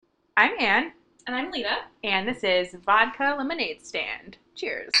I'm Anne, And I'm Lita. and this is Vodka Lemonade Stand.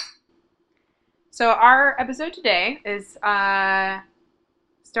 Cheers. So, our episode today is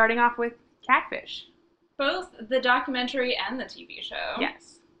starting off with Catfish. Both the documentary and the TV show.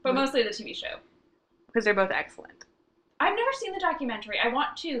 Yes. But mostly the TV show. Because they're both excellent. I've never seen the documentary. I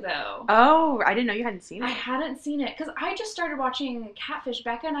want to, though. Oh, I didn't know you hadn't seen I it. hadn't seen it because I just started watching Catfish.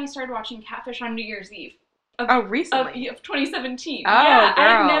 Becca and I started watching Catfish on New Year's Eve. Recently? Of 2017. Oh, yeah, girl.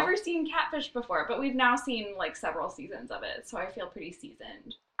 I've never seen Catfish before, but we've now seen like several seasons of it, so I feel pretty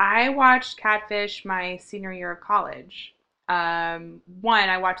seasoned. I watched Catfish my senior year of college. One,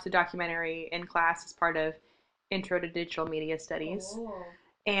 I watched the documentary in class as part of Intro to Digital Media Studies. Oh.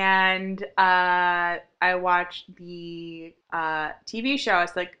 And I watched the TV show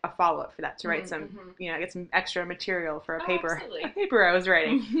as like a follow-up for that to write some, get some extra material for a paper I was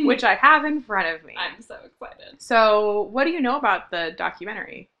writing, which I have in front of me. I'm so excited. So, what do you know about the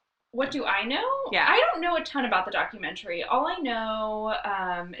documentary? What do I know? Yeah. I don't know a ton about the documentary. All I know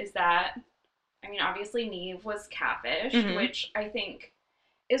is that, obviously Nev was catfished, which I think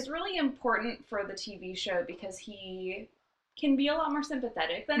is really important for the TV show because he can be a lot more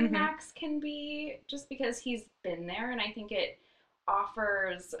sympathetic than Max can be just because he's been there, and I think it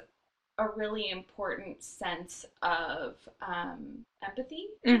offers a really important sense of empathy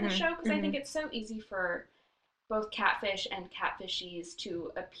to the show because I think it's so easy for both catfish and catfishies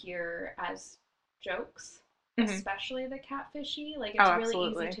to appear as jokes, especially the catfishy. Like, it's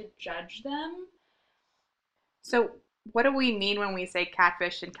really easy to judge them. So, what do we mean when we say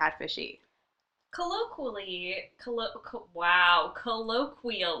catfish and catfishy? Colloquially,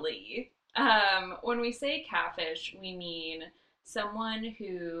 when we say catfish, we mean someone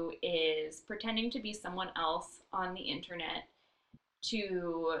who is pretending to be someone else on the internet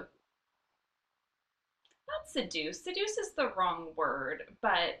to not seduce. Seduce is the wrong word,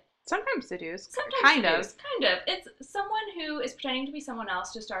 but sometimes seduce. Kind of. It's someone who is pretending to be someone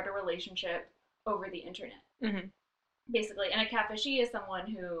else to start a relationship over the internet. Basically, and a catfishy is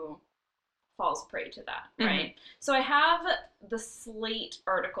someone who falls prey to that, right? So I have the Slate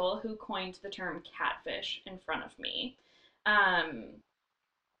article, Who Coined the Term Catfish, in front of me.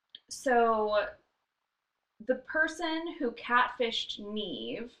 So the person who catfished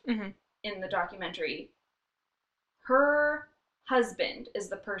Nev in the documentary, her husband is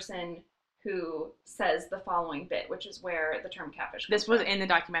the person who says the following bit, which is where the term catfish comes from. This was in the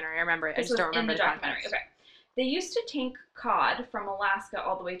documentary. I remember it. I just don't remember the documentary. Okay. They used to tank cod from Alaska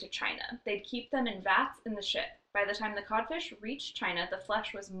all the way to China. They'd keep them in vats in the ship. By the time the codfish reached China, the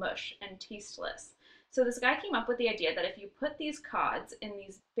flesh was mush and tasteless. So this guy came up with the idea that if you put these cods in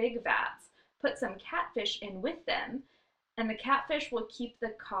these big vats, put some catfish in with them, and the catfish will keep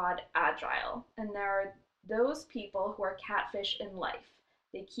the cod agile. And there are those people who are catfish in life.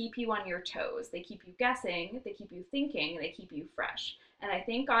 They keep you on your toes. They keep you guessing. They keep you thinking. They keep you fresh. And I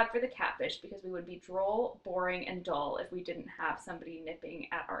thank God for the catfish because we would be droll, boring, and dull if we didn't have somebody nipping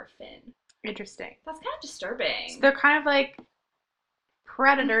at our fin. Interesting. That's kind of disturbing. So they're kind of like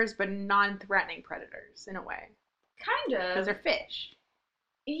predators, but non-threatening predators in a way. Kind of. Because they're fish.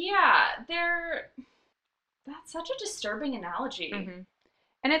 Yeah, that's such a disturbing analogy.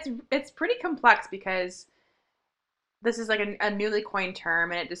 And it's pretty complex because this is like a newly coined term,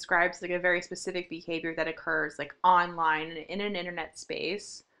 and it describes like a very specific behavior that occurs like online in an internet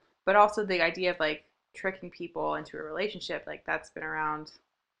space, but also the idea of like tricking people into a relationship, like that's been around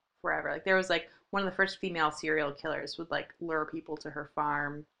forever. Like there was like one of the first female serial killers would like lure people to her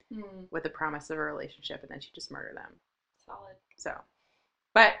farm with the promise of a relationship, and then she'd just murder them. Solid. So,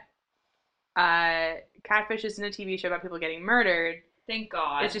 but Catfish isn't a TV show about people getting murdered. Thank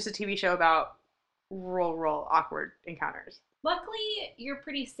God. It's just a TV show about roll awkward encounters. Luckily, you're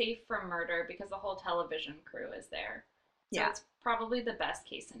pretty safe from murder because the whole television crew is there. So it's probably the best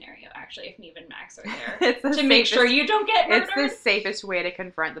case scenario, actually, if Nev and Max are there to make sure you don't get murdered. It's the safest way to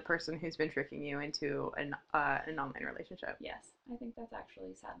confront the person who's been tricking you into an online relationship. Yes, I think that's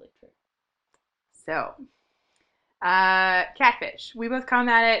actually sadly true. So, Catfish. We both come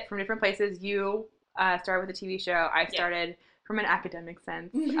at it from different places. You started with a TV show. I started from an academic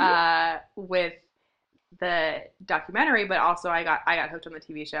sense with the documentary, but also I got hooked on the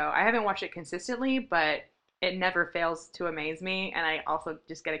TV show. I haven't watched it consistently, but it never fails to amaze me, and I also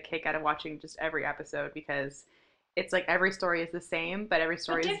just get a kick out of watching just every episode because it's like every story is the same, but every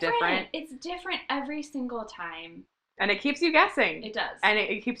story is different. It's different every single time. And it keeps you guessing. It does. And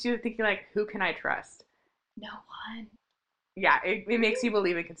it keeps you thinking like, who can I trust? No one. Yeah, it makes you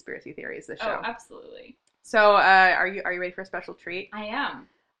believe in conspiracy theories, this show. Oh, absolutely. So, are you ready for a special treat? I am.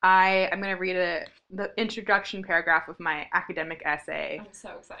 I'm going to read the introduction paragraph of my academic essay I'm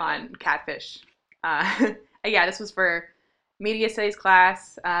so excited. on catfish. Yeah, this was for media studies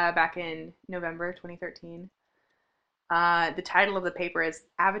class back in November 2013. The title of the paper is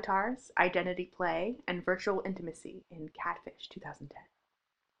Avatars, Identity Play, and Virtual Intimacy in Catfish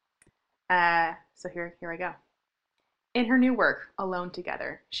 2010. So here I go. In her new work, Alone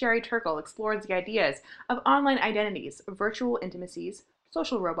Together, Sherry Turkle explores the ideas of online identities, virtual intimacies,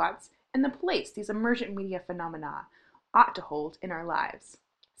 social robots, and the place these emergent media phenomena ought to hold in our lives.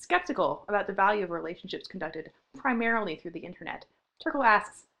 Skeptical about the value of relationships conducted primarily through the internet, Turkle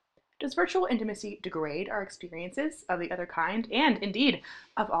asks, does virtual intimacy degrade our experiences of the other kind, and indeed,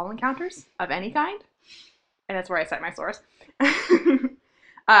 of all encounters of any kind? And that's where I cite my source.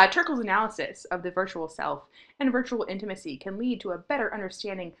 Turkle's analysis of the virtual self and virtual intimacy can lead to a better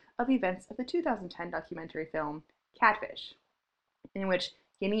understanding of events of the 2010 documentary film Catfish, in which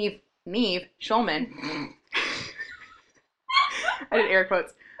Yaniv Schulman, I did air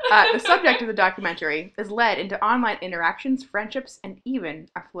quotes, the subject of the documentary is led into online interactions, friendships, and even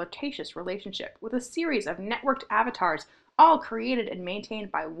a flirtatious relationship with a series of networked avatars, all created and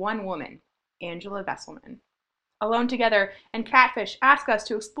maintained by one woman, Angela Vesselman. Alone Together and Catfish ask us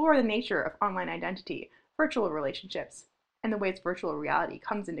to explore the nature of online identity, virtual relationships, and the ways virtual reality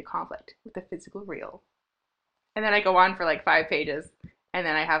comes into conflict with the physical real. And then I go on for like 5 pages, and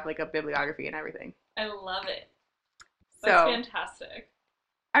then I have like a bibliography and everything. I love it. That's fantastic.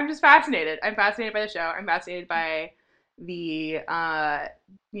 I'm just fascinated. I'm fascinated by the show. I'm fascinated by the,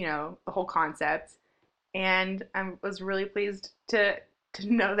 the whole concept. And I was really pleased to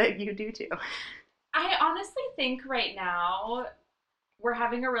know that you do too. I honestly think right now we're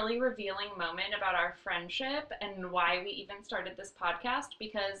having a really revealing moment about our friendship and why we even started this podcast,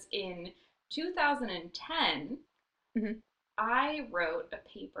 because in 2010, I wrote a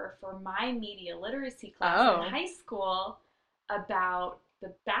paper for my media literacy class in high school about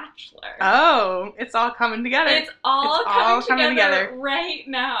The Bachelor. Oh, it's all coming together. It's all coming together right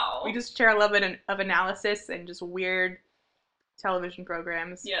now. We just share a little bit of analysis and just weird television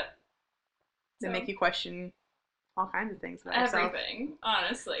programs. Yep. That make you question all kinds of things about yourself. Everything,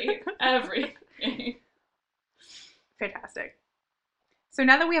 honestly. Everything. Fantastic. So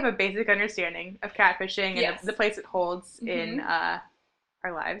now that we have a basic understanding of catfishing and the place it holds in our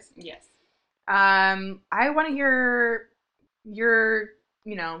lives. Yes. I want to hear your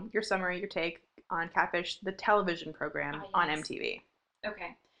summary, your take on Catfish, the television program on MTV.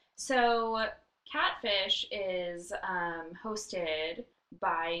 Okay. So Catfish is hosted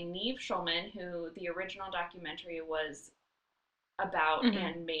by Nev Schulman, who the original documentary was about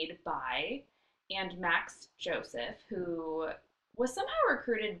and made by, and Max Joseph, who was somehow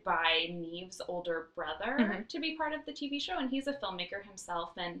recruited by Nev's older brother to be part of the TV show, and he's a filmmaker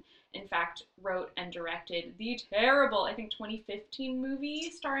himself, and in fact wrote and directed the terrible, I think 2015 movie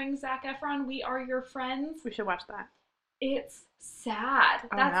starring Zac Efron, We Are Your Friends. We should watch that. It's sad.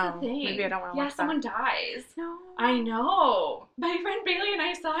 That's the thing. Maybe I don't want to watch that. Yeah, someone dies. No. I know. My friend Bailey and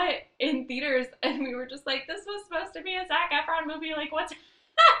I saw it in theaters, and we were just like, this was supposed to be a Zac Efron movie. Like, what's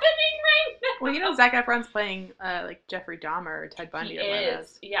happening right now? Well, Zac Efron's playing like Jeffrey Dahmer or Ted Bundy or one of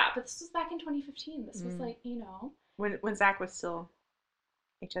those. Yeah, but this was back in 2015. This was like, when Zac was still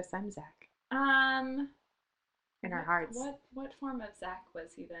HSM Zac. In our hearts. What form of Zac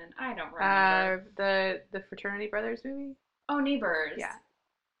was he then? I don't remember. The Fraternity Brothers movie? Oh, Neighbors. Yeah.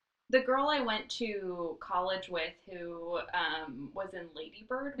 The girl I went to college with who was in Lady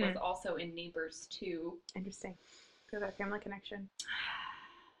Bird was also in Neighbors too. Interesting. Good, that family connection.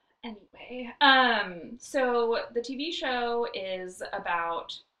 Anyway, so the TV show is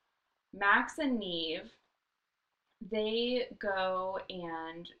about Max and Neve. They go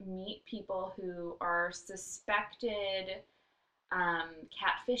and meet people who are suspected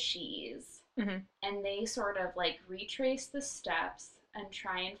catfishies, and they sort of like retrace the steps and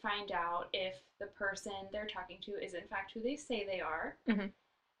try and find out if the person they're talking to is in fact who they say they are.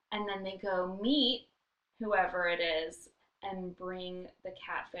 And then they go meet whoever it is and bring the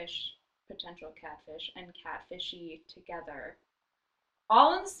potential catfish and catfishy together.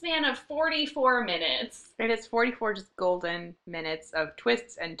 All in the span of 44 minutes. And it's 44 just golden minutes of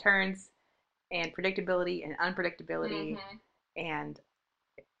twists and turns and predictability and unpredictability. And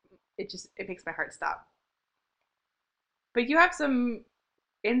it makes my heart stop. But you have some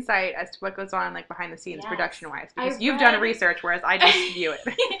insight as to what goes on like behind the scenes production-wise, because you've done research, whereas I just view it.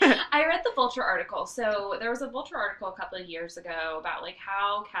 I read the Vulture article. So there was a Vulture article a couple of years ago about like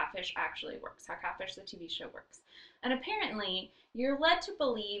how Catfish actually works, how Catfish the TV show works. And apparently you're led to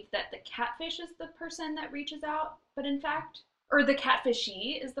believe that the catfish is the person that reaches out, but in fact or the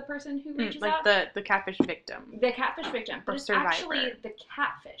catfishee is the person who reaches like out. the catfish victim. The catfish victim, but or it's survivor. actually the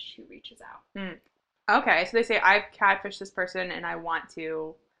catfish who reaches out. Okay, so they say I've catfished this person and I want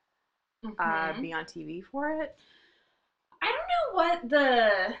to Mm-hmm. be on TV for it. I don't know what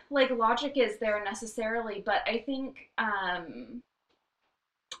the like logic is there necessarily, but I think I don't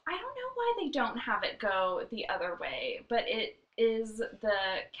know why they don't have it go the other way, but it is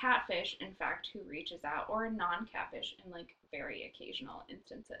the catfish, in fact, who reaches out, or a non-catfish in like very occasional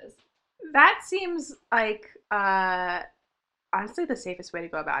instances. That seems like honestly the safest way to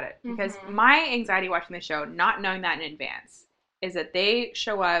go about it, because Mm-hmm. my anxiety watching the show, not knowing that in advance, is that they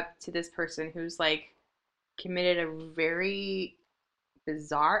show up to this person who's like committed a very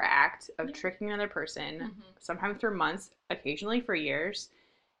bizarre act of tricking another person, Mm-hmm. sometimes for months, occasionally for years.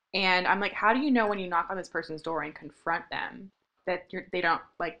 And I'm like, how do you know when you knock on this person's door and confront them that they don't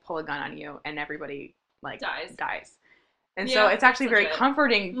like pull a gun on you and everybody like dies? And so it's actually very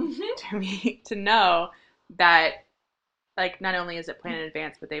comforting to me to know that like not only is it planned in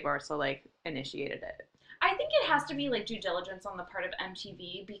advance, but they've also like initiated it. I think it has to be like due diligence on the part of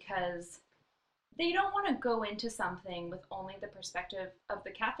MTV, because they don't want to go into something with only the perspective of the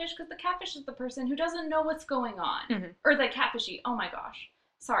catfish, because the catfish is the person who doesn't know what's going on. Mm-hmm. Or the catfishee. Oh my gosh.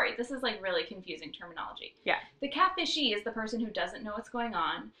 Sorry, this is like really confusing terminology. Yeah. The catfishee is the person who doesn't know what's going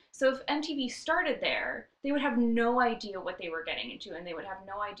on. So if MTV started there, they would have no idea what they were getting into, and they would have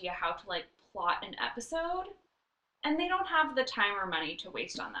no idea how to like plot an episode. And they don't have the time or money to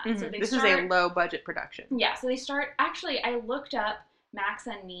waste on that. Mm-hmm. So this is a low budget production. Yeah, so they start. Actually, I looked up Max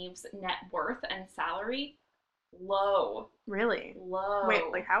and Neve's net worth and salary. Low. Really? Low. Wait,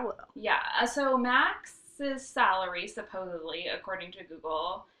 like how low? Yeah, so Max's salary, supposedly, according to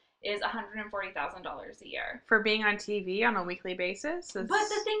Google, is $140,000 a year. For being on TV on a weekly basis? But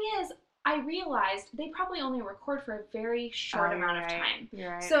the thing is, I realized they probably only record for a very short amount of time.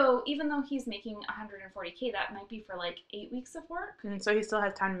 You're right. So even though he's making $140K, that might be for like 8 weeks of work. And so he still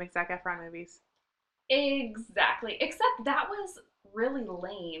has time to make Zac Efron movies. Exactly. Except that was really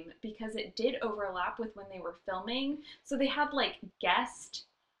lame because it did overlap with when they were filming. So they had like guest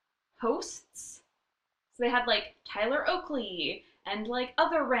hosts. So they had like Tyler Oakley and like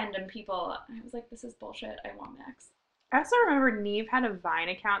other random people. I was like, this is bullshit. I want Max. I also remember Neve had a Vine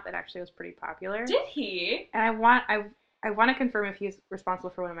account that actually was pretty popular. Did he? And I want to confirm if he's responsible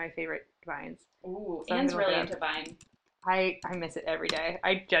for one of my favorite Vines. Ooh, so Anne's really into Vine. I miss it every day.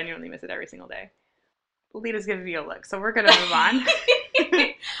 I genuinely miss it every single day. Lita's giving me a look, so we're gonna move on.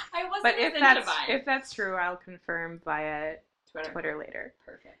 I wasn't but into Vine. If that's true, I'll confirm via Twitter later.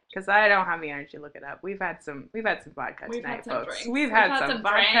 Perfect. Because I don't have the energy to look it up. We've had some vodka tonight, folks. Drinks. We've had some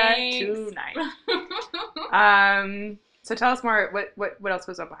vodka tonight. So tell us more. What else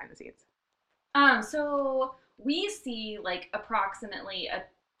goes on behind the scenes? So we see like approximately a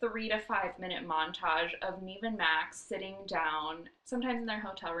 3 to 5 minute montage of Neve and Max sitting down, sometimes in their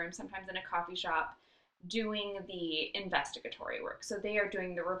hotel room, sometimes in a coffee shop, doing the investigatory work. So they are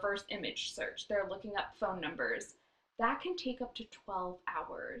doing the reverse image search. They're looking up phone numbers. That can take up to 12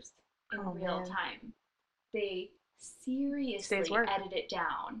 hours in real time. They seriously edit it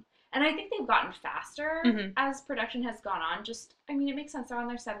down. And I think they've gotten faster as production has gone on. I mean, it makes sense. They're on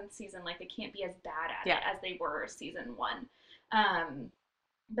their 7th season. Like, they can't be as bad at it as they were season 1.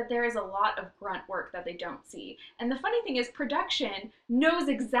 But there is a lot of grunt work that they don't see. And the funny thing is, production knows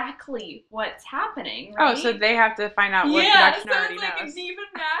exactly what's happening, right? Oh, so they have to find out what production already knows. Yeah, so it's like Neve and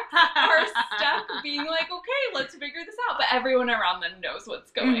Max are stuck being like, okay, let's figure this out. But everyone around them knows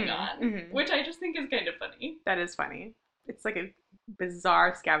what's going on, which I just think is kind of funny. That is funny. It's like a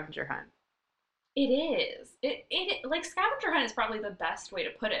bizarre scavenger hunt. It is. It like scavenger hunt is probably the best way to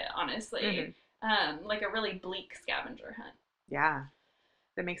put it, honestly. Like a really bleak scavenger hunt. Yeah.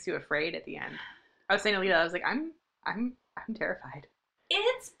 That makes you afraid at the end. I was saying to Lita, I was like, I'm terrified.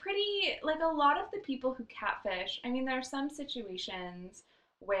 It's pretty, like, a lot of the people who catfish, I mean, there are some situations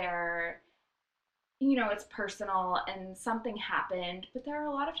where, you know, it's personal and something happened, but there are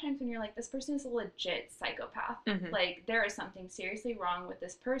a lot of times when you're like, this person is a legit psychopath. Like, there is something seriously wrong with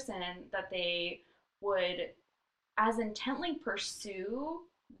this person that they would as intently pursue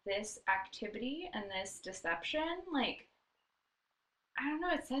this activity and this deception, like, I don't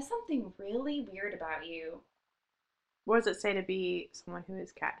know, it says something really weird about you. What does it say to be someone who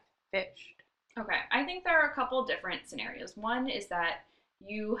is catfished? Okay, I think there are a couple different scenarios. One is that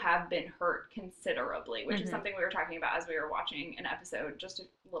you have been hurt considerably, which is something we were talking about as we were watching an episode just a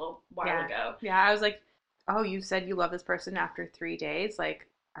little while ago. Yeah, I was like, oh, you said you love this person after 3 days? Like,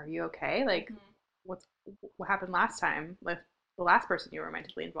 are you okay? Like, what happened last time? Like, the last person you were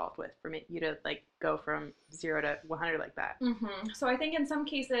romantically involved with for you to like go from 0 to 100 like that. So I think in some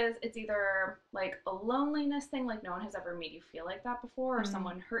cases it's either like a loneliness thing, like no one has ever made you feel like that before, or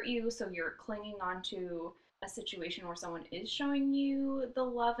someone hurt you, so you're clinging on to a situation where someone is showing you the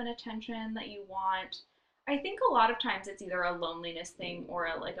love and attention that you want. I think a lot of times it's either a loneliness thing or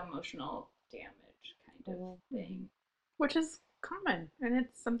a like emotional damage kind of thing. Which is common, and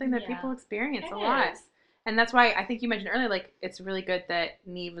it's something that people experience It a lot. is. And that's why I think you mentioned earlier, like, it's really good that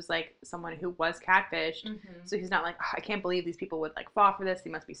Nev was, like, someone who was catfished. So he's not like, oh, I can't believe these people would, like, fall for this. They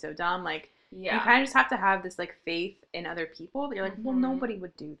must be so dumb. Like, you kind of just have to have this, like, faith in other people that you're like, well, nobody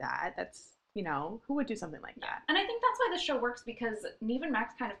would do that. That's, you know, who would do something like that? And I think that's why the show works, because Nev and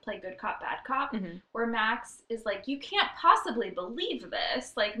Max kind of play good cop, bad cop, where Max is like, you can't possibly believe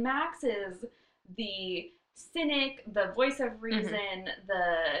this. Like, Max is the cynic, the voice of reason,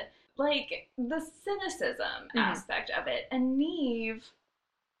 the cynicism aspect of it. And Nev,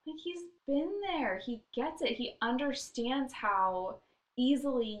 like, he's been there. He gets it. He understands how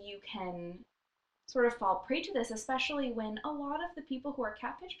easily you can sort of fall prey to this, especially when a lot of the people who are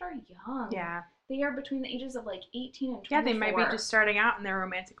catfished are young. Yeah. They are between the ages of like 18 and 24. Yeah, they might be just starting out in their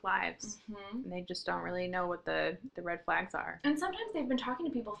romantic lives. And they just don't really know what the red flags are. And sometimes they've been talking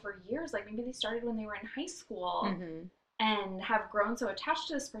to people for years. Like maybe they started when they were in high school and have grown so attached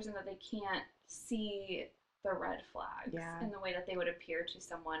to this person that they can't see the red flags in the way that they would appear to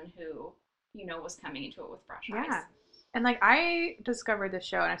someone who, you know, was coming into it with fresh eyes. And, like, I discovered the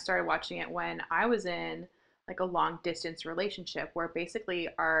show and I started watching it when I was in, like, a long-distance relationship where basically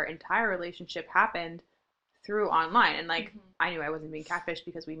our entire relationship happened through online. And, like, I knew I wasn't being catfished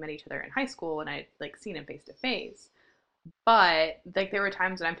because we met each other in high school and I'd, like, seen him face-to-face. But, like, there were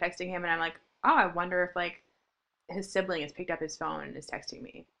times when I'm texting him and I'm like, oh, I wonder if, like, his sibling has picked up his phone and is texting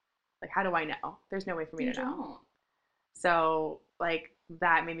me. Like, how do I know? There's no way for me to know. So, like,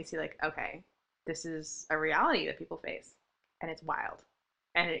 that made me see, like, okay, this is a reality that people face, and it's wild,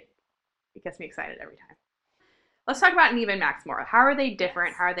 and it gets me excited every time. Let's talk about Nev and Max more. How are they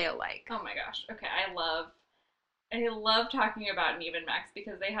different? How are they alike? Oh my gosh. Okay, I love talking about Nev and Max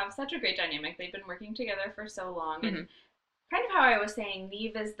because they have such a great dynamic. They've been working together for so long, and kind of how I was saying,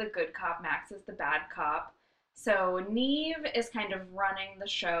 Nev is the good cop, Max is the bad cop. So Nev is kind of running the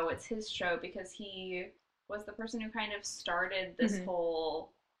show. It's his show because he was the person who kind of started this whole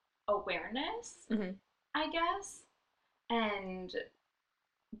awareness, I guess. And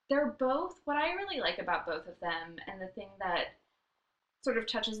they're both, what I really like about both of them, and the thing that sort of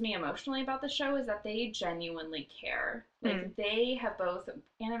touches me emotionally about the show is that they genuinely care. Like, they have both,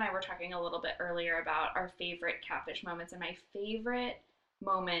 Anne and I were talking a little bit earlier about our favorite catfish moments, and my favorite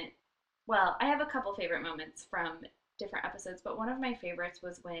moment, well, I have a couple favorite moments from different episodes, but one of my favorites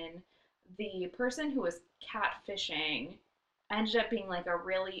was when the person who was catfishing ended up being like a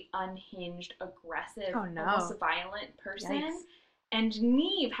really unhinged, aggressive, almost violent person. Yikes. And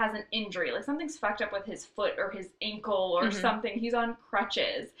Nev has an injury, like something's fucked up with his foot or his ankle or something. He's on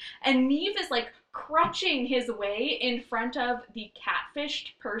crutches. And Nev is like crutching his way in front of the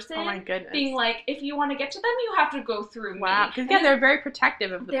catfished person. Oh my goodness. Being like, if you want to get to them, you have to go through me. Wow. Because they're very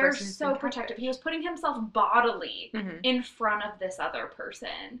protective of the person. They're so protective. He was putting himself bodily in front of this other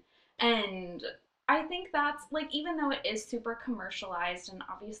person. And I think that's, like, even though it is super commercialized and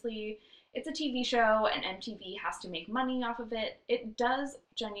obviously it's a TV show and MTV has to make money off of it, it does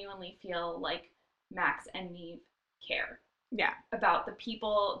genuinely feel like Max and Nev care. Yeah. About the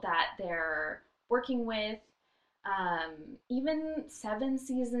people that they're working with. Even 7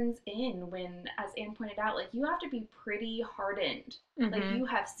 seasons in, when, as Anne pointed out, like, you have to be pretty hardened. Like,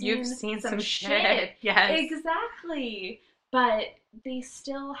 you've seen some shit. Yes. Exactly. But they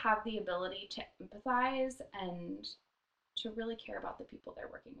still have the ability to empathize and to really care about the people they're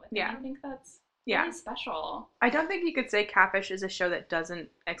working with. Yeah. And I think that's really special. I don't think you could say Catfish is a show that doesn't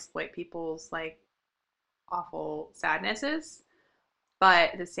exploit people's, like, awful sadnesses,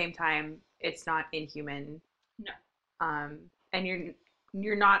 but at the same time, it's not inhuman. No. And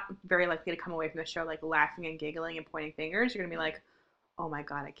you're not very likely to come away from the show, like, laughing and giggling and pointing fingers. You're gonna be like, oh my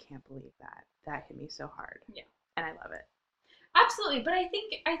god, I can't believe that. That hit me so hard. Yeah. And I love it. Absolutely, but I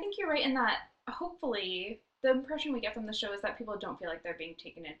think you're right in that hopefully the impression we get from the show is that people don't feel like they're being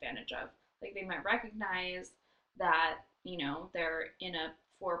taken advantage of. Like, they might recognize that, you know, they're in a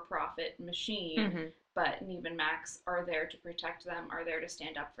for-profit machine, but Nev and Max are there to protect them, are there to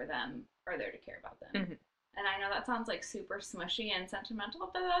stand up for them, are there to care about them. And I know that sounds like super smushy and sentimental,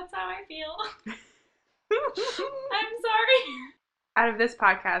 but that's how I feel. I'm sorry. Out of this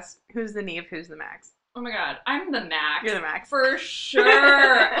podcast, who's the Nev, who's the Max? Oh my god, I'm the Max. You're the Max. For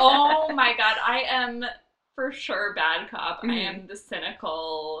sure. Oh my god, I am for sure bad cop. I am the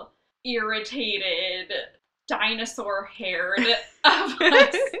cynical, irritated, dinosaur-haired of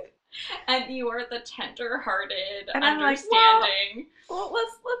us. And you are the tender-hearted, and I'm understanding. Like, well,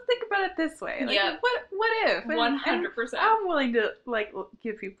 let's think about it this way. Like, yeah. What if? 100%. I'm willing to like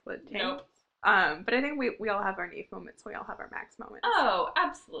give people a chance. Nope. But I think we all have our Neve moments. We all have our Max moments. Oh,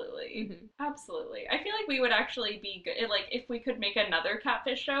 absolutely. Absolutely. I feel like we would actually be good. Like, if we could make another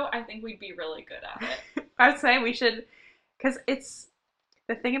Catfish show, I think we'd be really good at it. I would say we should, because it's,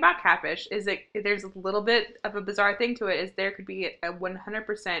 the thing about Catfish is that there's a little bit of a bizarre thing to it, is there could be a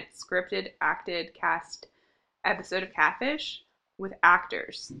 100% scripted, acted, cast episode of Catfish with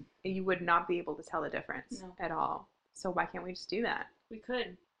actors. You would not be able to tell the difference at all. So why can't we just do that? We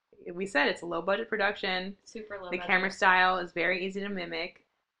could. We said it's a low budget production. Super low The budget. camera style is very easy to mimic.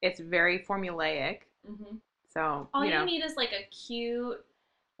 It's very formulaic. So all you need is like a cute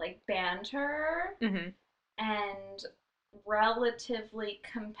like banter and relatively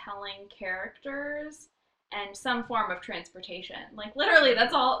compelling characters and some form of transportation. Like literally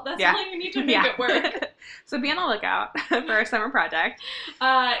that's all you need to make it work. So be on the lookout for our summer project.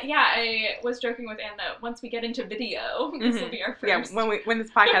 I was joking with Anne that once we get into video, this will be our first. Yeah, when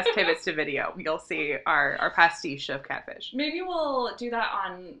this podcast pivots to video, you'll see our pastiche of Catfish. Maybe we'll do that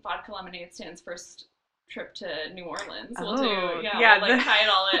on Vodka Lemonade Stand's first trip to New Orleans. We'll we'll tie it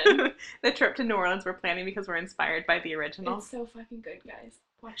all in. The trip to New Orleans we're planning because we're inspired by the original. It's so fucking good, guys.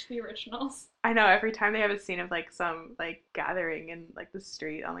 Watch the originals. I know, every time they have a scene of like some like gathering in like the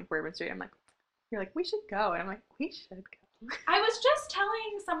street on like Bourbon Street, I'm like, you're like, we should go. And I'm like, we should go. I was just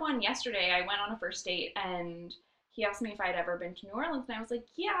telling someone yesterday, I went on a first date and he asked me if I'd ever been to New Orleans, and I was like,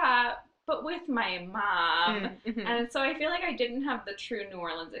 yeah, but with my mom. And so I feel like I didn't have the true New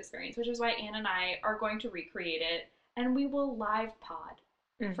Orleans experience, which is why Anne and I are going to recreate it, and we will live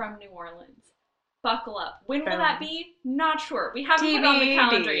pod from New Orleans. Buckle up. When will that be? Not sure. We haven't put it on the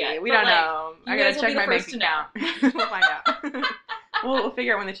calendar yet. We don't know. I gotta check my bank account. We'll find out. We'll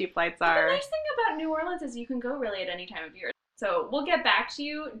figure out when the cheap flights are. The nice thing about New Orleans is you can go really at any time of year. So we'll get back to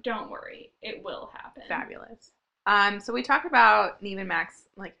you. Don't worry. It will happen. Fabulous. So we talked about Neve and Max,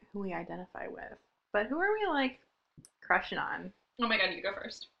 like who we identify with. But who are we like crushing on? Oh my god, you go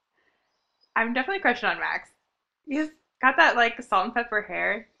first. I'm definitely crushing on Max. He's got that like salt and pepper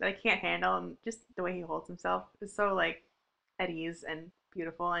hair that I can't handle, and just the way he holds himself is so like at ease and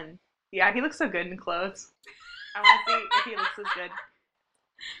beautiful, and yeah, he looks so good in clothes. I want to see if he looks as good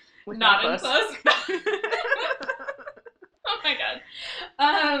with not in clothes. Oh my god.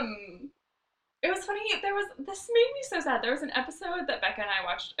 It was funny, this made me so sad. There was an episode that Becca and I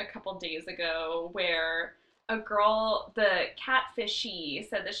watched a couple days ago where a girl, the catfishy,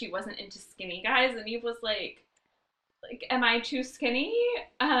 said that she wasn't into skinny guys, and Eve was like, am I too skinny?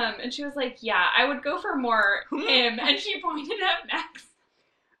 And she was like, yeah, I would go for more him. And she pointed at Max.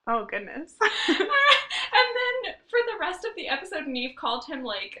 Oh, goodness. And then for the rest of the episode, Neve called him,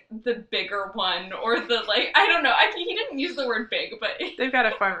 like, the bigger one, or the, like, I don't know. He didn't use the word big, but... They've got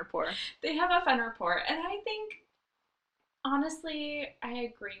a fun rapport. They have a fun rapport. And I think, honestly,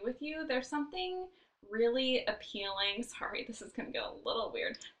 I agree with you. There's something really appealing. Sorry, this is going to get a little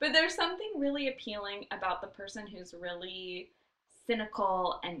weird. But there's something really appealing about the person who's really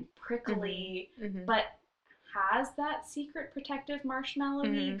cynical and prickly, but has that secret protective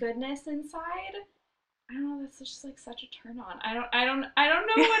marshmallowy goodness inside. I don't know, that's just like such a turn on. I don't know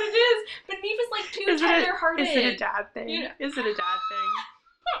what it is, but Neve is like too tender-hearted. Is it a dad thing? You know? Is it a dad thing?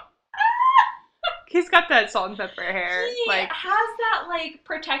 He's got that salt and pepper hair. He has that like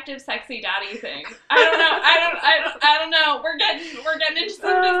protective, sexy daddy thing. I don't know. We're getting into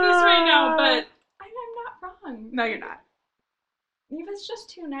some business right now, but I'm not wrong. No, you're not. Neve is just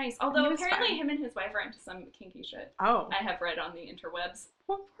too nice. Although apparently him and his wife are into some kinky shit. Oh. I have read on the interwebs.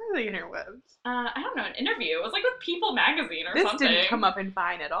 What were the interwebs? I don't know, an interview. It was like with People magazine or something. This didn't come up in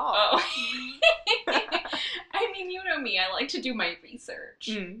Vine at all. Oh. I mean, you know me. I like to do my research.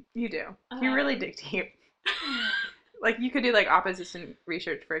 You do. You really dig deep. Like, you could do, like, opposition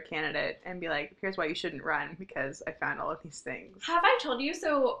research for a candidate and be like, here's why you shouldn't run, because I found all of these things. Have I told you?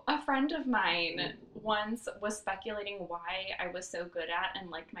 So, a friend of mine once was speculating why I was so good at and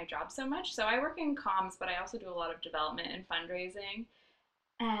liked my job so much. So, I work in comms, but I also do a lot of development and fundraising.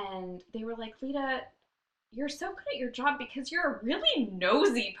 And they were like, Lita, you're so good at your job because you're a really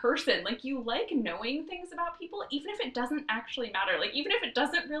nosy person. Like, you like knowing things about people, even if it doesn't actually matter. Like, even if it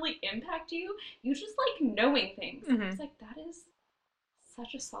doesn't really impact you, you just like knowing things. I was like, that is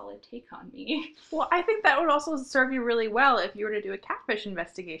such a solid take on me. Well, I think that would also serve you really well if you were to do a catfish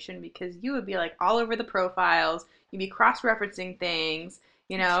investigation, because you would be like all over the profiles. You'd be cross-referencing things.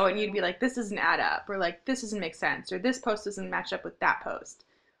 you know, and you'd be like, this doesn't add up, or like, this doesn't make sense, or this post doesn't match up with that post.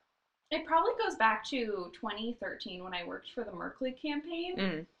 It probably goes back to 2013 when I worked for the Merkley campaign.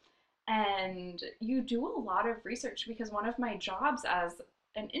 Mm. And you do a lot of research because one of my jobs as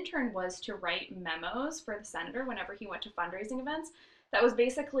an intern was to write memos for the senator whenever he went to fundraising events. That was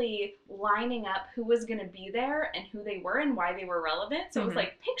basically lining up who was going to be there and who they were and why they were relevant. So it was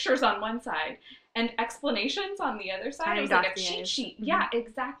like pictures on one side and explanations on the other side. It was like a cheat sheet. Yeah,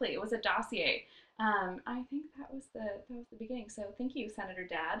 exactly. It was a dossier. I think that was the beginning. So thank you, Senator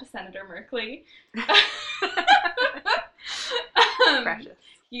Dad, Senator Merkley. Precious.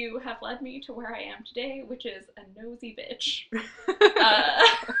 You have led me to where I am today, which is a nosy bitch.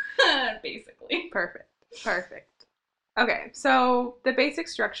 Basically. Perfect. Okay, so the basic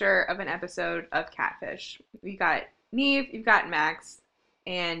structure of an episode of Catfish. You got Neve, you've got Max,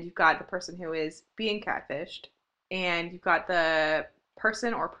 and you've got the person who is being catfished, and you've got the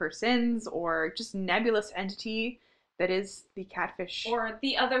person or persons or just nebulous entity that is the catfish. Or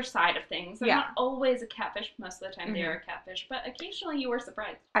the other side of things. They're not always a catfish. Most of the time they are a catfish, but occasionally you are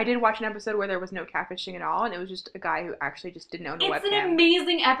surprised. I did watch an episode where there was no catfishing at all, and it was just a guy who actually just didn't own a webcam. It's an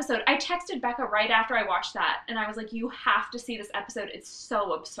amazing episode. I texted Becca right after I watched that, and I was like, you have to see this episode. It's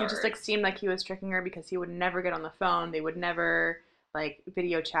so absurd. It just like seemed like he was tricking her because he would never get on the phone. They would never like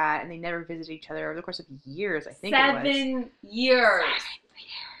video chat, and they never visited each other over the course of years, I think 7 years. 7 years.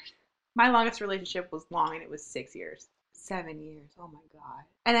 My longest relationship was long, and it was 6 years. 7 years. Oh my god.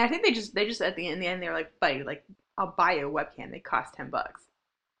 And I think they just at in the end they were like, buddy, like I'll buy you a webcam. They cost $10.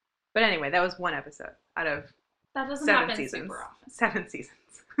 But anyway, that was one episode out of that doesn't happen super often. 7 seasons.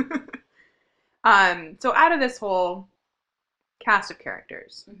 So out of this whole cast of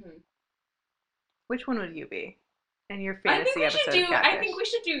characters, which one would you be in your fantasy episode of Catfish? I think we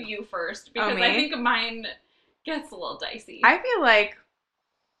should do you first because I think mine gets a little dicey. I feel like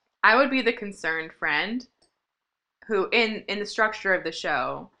I would be the concerned friend who, in the structure of the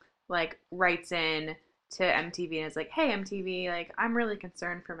show, like, writes in to MTV and is like, hey, MTV, like, I'm really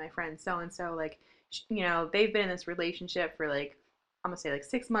concerned for my friend so-and-so. Like, you know, they've been in this relationship for, like, I'm going to say, like,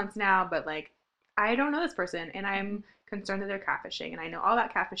 6 months now, but, like, I don't know this person, and I'm concerned that they're catfishing. And I know all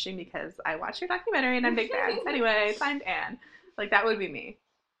about catfishing because I watched your documentary, and I'm big fans. Anyway, signed Anne. Like, that would be me.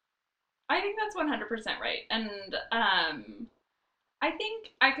 I think that's 100% right. And, I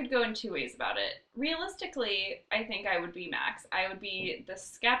think I could go in 2 ways about it. Realistically, I think I would be Max. I would be the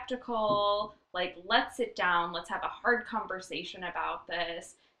skeptical, like, let's sit down, let's have a hard conversation about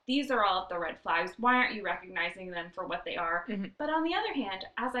this. These are all of the red flags. Why aren't you recognizing them for what they are? But on the other hand,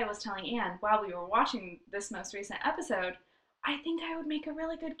 as I was telling Anne while we were watching this most recent episode, I think I would make a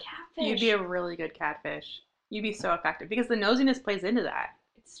really good catfish. You'd be a really good catfish. You'd be so effective because the nosiness plays into that.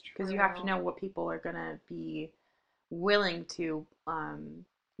 It's true. Because you have to know what people are going to be willing to,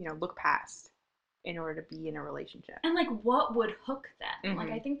 look past in order to be in a relationship. And, like, what would hook them? Like,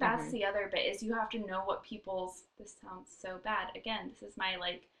 I think that's the other bit, is you have to know what people's, this sounds so bad. Again, this is my,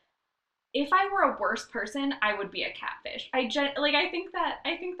 like, if I were a worse person, I would be a catfish. I think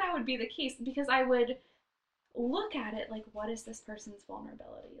that would be the case because I would look at it like, what is this person's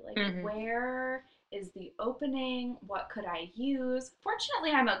vulnerability? Like, where is the opening? What could I use?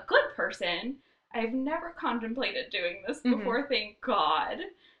 Fortunately, I'm a good person. I've never contemplated doing this before, thank God.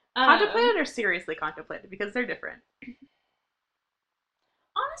 Contemplated or seriously contemplated? Because they're different.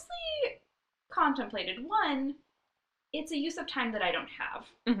 Honestly, contemplated. One, it's a use of time that I don't have.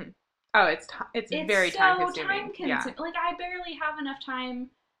 Oh, it's very time consuming. Yeah. Like, I barely have enough time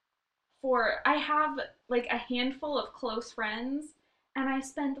I have, like, a handful of close friends, and I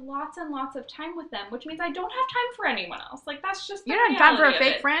spend lots and lots of time with them, which means I don't have time for anyone else. Like, that's just the reality. You don't have time for a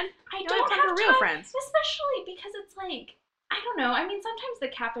fake friend? I don't have time for real friends. Especially because it's like, I don't know. I mean, sometimes the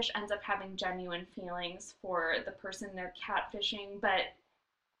catfish ends up having genuine feelings for the person they're catfishing, but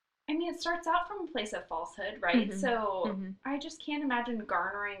I mean, it starts out from a place of falsehood, right? So I just can't imagine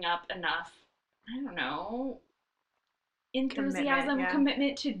garnering up enough, I don't know, enthusiasm,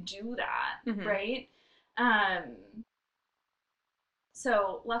 commitment to do that, right?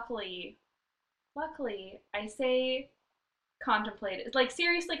 So luckily, I say contemplated, like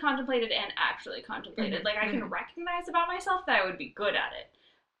seriously contemplated and actually contemplated. Like I can recognize about myself that I would be good at it.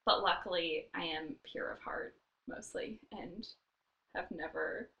 But luckily, I am pure of heart mostly and have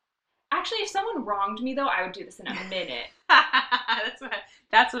never. Actually, if someone wronged me though, I would do this in a minute.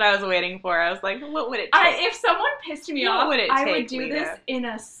 That's what I was waiting for. I was like, what would it take? If someone pissed me off, I would do this in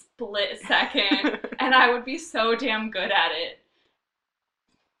a split second, and I would be so damn good at it.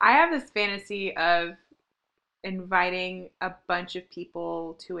 I have this fantasy of inviting a bunch of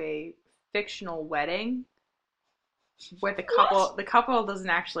people to a fictional wedding where What? the couple doesn't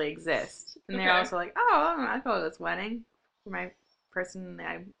actually exist, and they're Okay. also like, oh, I'll go to this wedding for my person that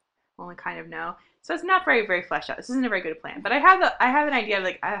I only kind of know. So it's not very fleshed out. This isn't a very good plan. But I have an idea of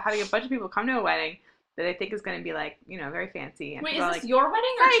like having a bunch of people come to a wedding that I think is going to be like, you know, very fancy. And Wait, people is are this like, your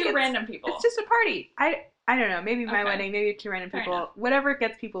wedding or like two random people? it's just a party. I don't know. Maybe my Okay. wedding, maybe two random Fair people, enough. whatever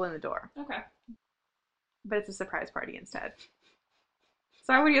gets people in the door. Okay. But it's a surprise party instead.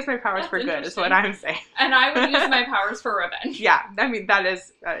 So I would use my powers That's for good, is what interesting. I'm saying. And I would use my powers for revenge. Yeah, I mean that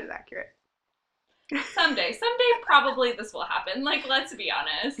is accurate. Someday probably this will happen. Like, let's be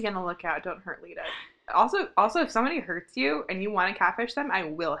honest. Be on the lookout. Don't hurt Lita. Also, if somebody hurts you and you want to catfish them, I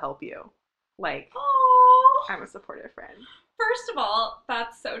will help you. Like, Oh. I'm a supportive friend. First of all,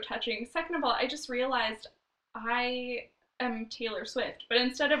 that's so touching. Second of all, I just realized I am Taylor Swift, but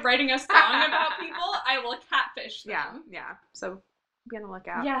instead of writing a song about people, I will catfish them. Yeah. So be on the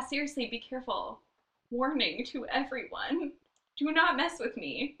lookout. Yeah, seriously, be careful. Warning to everyone. Do not mess with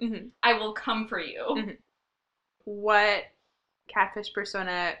me. Mm-hmm. I will come for you. Mm-hmm. What catfish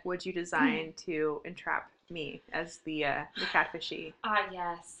persona would you design to entrap me as the catfishy? Ah,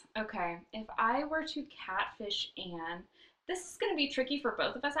 yes. Okay. If I were to catfish Anne, this is going to be tricky for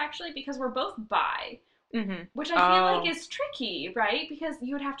both of us actually because we're both bi, Mm-hmm. which I feel like is tricky, right? Because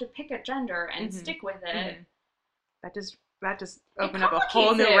you would have to pick a gender and stick with it. Mm-hmm. That just opened up a whole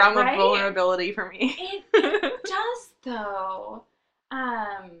complicates new it, realm right? of vulnerability for me. It does though.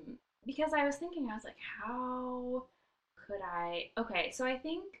 Because I was thinking, I was like, how could I? Okay, so I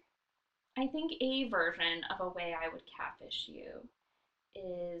think a version of a way I would catfish you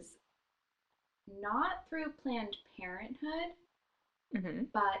is not through Planned Parenthood, Mm-hmm.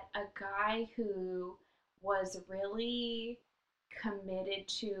 but a guy who was really committed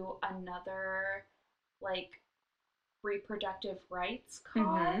to another like reproductive rights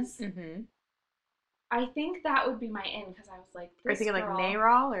cause. Mm-hmm. I think that would be my in because I was like, Are you this thinking girl, like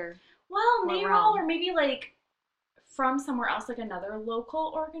NARAL or well, what NARAL realm? or maybe like from somewhere else, like another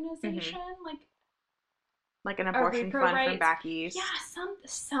local organization, like an abortion fund from back east? Yeah,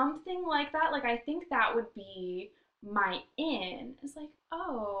 something like that. Like I think that would be my in. It's like,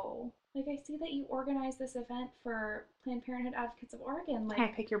 oh, like I see that you organized this event for Planned Parenthood Advocates of Oregon. Can I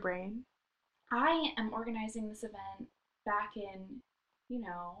Like pick your brain? I am organizing this event back in, you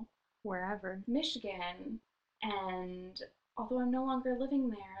know, Wherever. Michigan, and although I'm no longer living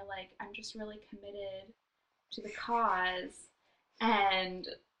there, like I'm just really committed to the cause, and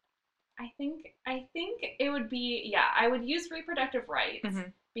I think it would be, yeah, I would use reproductive rights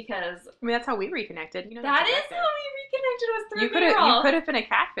because I mean that's how we reconnected. You know that is how we reconnected was through you could have been a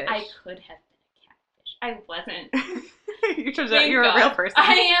catfish. I could have been a catfish. I wasn't. You're a real person.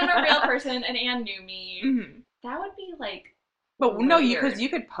 I am a real person, and Anne knew me. Mm-hmm. That would be like. But no, because you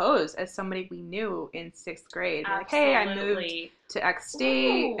could pose as somebody we knew in 6th grade. Like, hey, I moved to X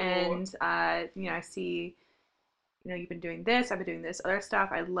state, and you know, I see, you know, you've been doing this. I've been doing this other stuff.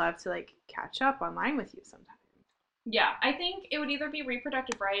 I'd love to like catch up online with you sometime. Yeah, I think it would either be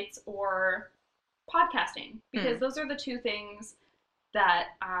reproductive rights or podcasting because those are the two things that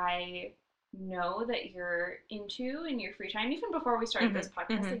I know that you're into in your free time. Even before we started this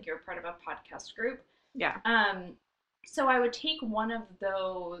podcast, like you're part of a podcast group. Yeah. So I would take one of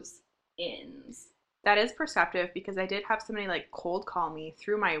those ins. That is perceptive because I did have somebody like cold call me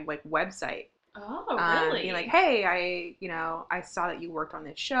through my like website. Oh, really? Being like, hey, I saw that you worked on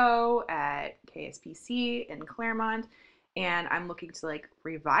this show at KSPC in Claremont, and I'm looking to like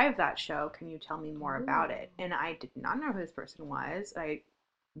revive that show. Can you tell me more about it? And I did not know who this person was. I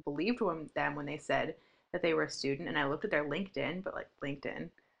believed them when they said that they were a student, and I looked at their LinkedIn, but like LinkedIn.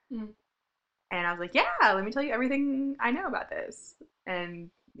 And I was like, yeah, let me tell you everything I know about this. And,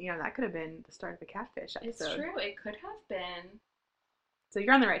 you know, that could have been the start of the catfish episode. It's true. It could have been. So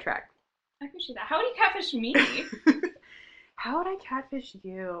you're on the right track. I appreciate that. How would you catfish me? How would I catfish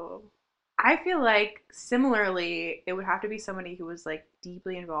you? I feel like, similarly, it would have to be somebody who was, like,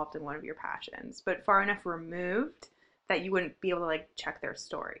 deeply involved in one of your passions, but far enough removed that you wouldn't be able to, like, check their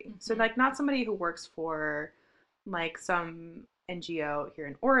story. So, like, not somebody who works for, like, some NGO here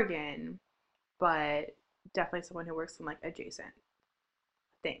in Oregon, but definitely someone who works in like adjacent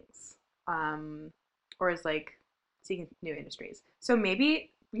things, or is like seeking new industries. So maybe,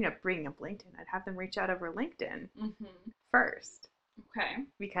 you know, bringing up LinkedIn, I'd have them reach out over LinkedIn first. Okay.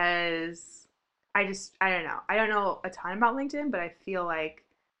 Because I don't know. I don't know a ton about LinkedIn, but I feel like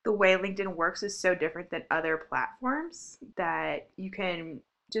the way LinkedIn works is so different than other platforms that you can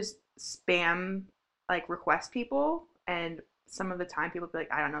just spam like request people, and some of the time people be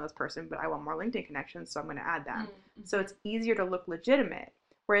like, I don't know this person, but I want more LinkedIn connections, so I'm going to add them. So it's easier to look legitimate.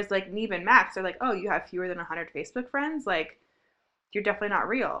 Whereas like Neve and Max are like, oh, you have fewer than 100 Facebook friends, like you're definitely not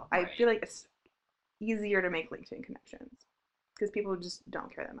real. Right. I feel like it's easier to make LinkedIn connections because people just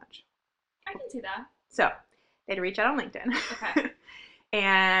don't care that much. I can see that. So they'd reach out on LinkedIn. Okay.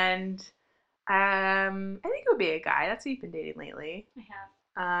 And I think it would be a guy. That's who you've been dating lately. I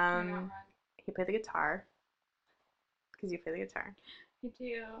have. You're not wrong. He played the guitar because you play the guitar, I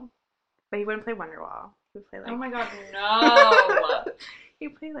do. but he wouldn't play Wonderwall. He would play like Oh my god, no. he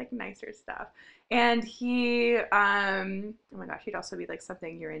would play like nicer stuff. And he oh my gosh, he'd also be like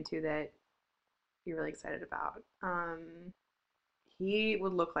something you're into that you're really excited about. He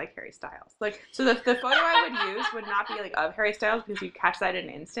would look like Harry Styles. Like, so the photo I would use would not be like of Harry Styles because you'd catch that in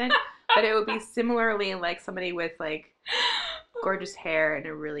an instant, but it would be similarly like somebody with like gorgeous hair and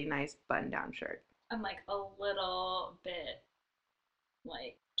a really nice button-down shirt. And like a little bit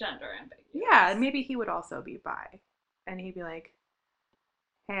like gender ambiguous. Yeah, and maybe he would also be bi. And he'd be like,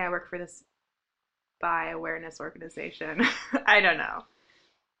 hey, I work for this bi awareness organization. I don't know.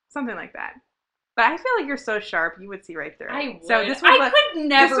 Something like that. But I feel like you're so sharp, you would see right through it. I would. So this I could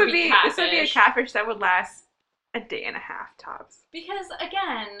never this would be catfish. This would be a catfish that would last a day and a half tops. Because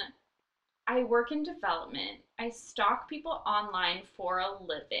again, I work in development. I stalk people online for a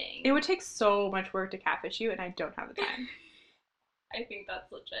living. It would take so much work to catfish you, and I don't have the time. I think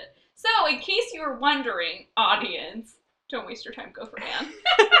that's legit. So, in case you were wondering, audience, don't waste your time. Go for Anne.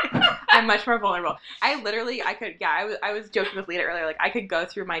 I'm much more vulnerable. I was joking with Lita earlier. Like, I could go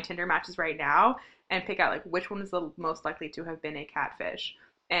through my Tinder matches right now and pick out like which one is the most likely to have been a catfish.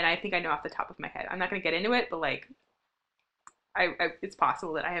 And I think I know off the top of my head. I'm not going to get into it, but like, it's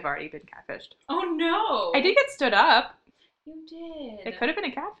possible that I have already been catfished. Oh no! I did get stood up. You did. It could have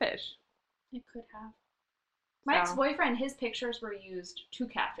been a catfish. It could have. My ex-boyfriend, his pictures were used to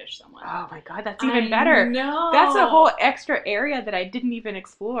catfish someone. Oh my god, that's even better. No, that's a whole extra area that I didn't even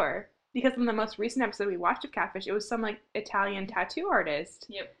explore. Because in the most recent episode we watched of Catfish, it was some like Italian tattoo artist.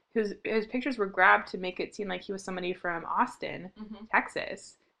 Yep. His pictures were grabbed to make it seem like he was somebody from Austin,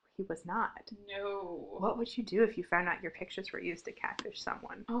 Texas. He was not. No. What would you do if you found out your pictures were used to catfish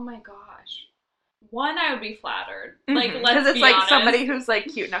someone? Oh my gosh. One, I would be flattered. Like, let's be honest. Because it's like somebody who's like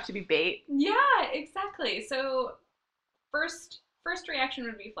cute enough to be bait. Yeah, exactly. So, first reaction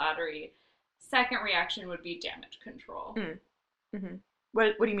would be flattery. Second reaction would be damage control. Mm-hmm.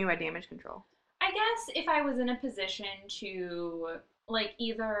 What do you mean by damage control? I guess if I was in a position to, like,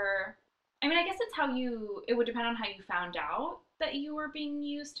 either... I mean, I guess it's how you... It would depend on how you found out that you were being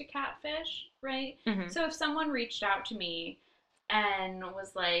used to catfish, right? Mm-hmm. So if someone reached out to me and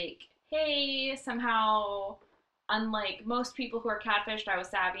was like, hey, somehow, unlike most people who are catfished, I was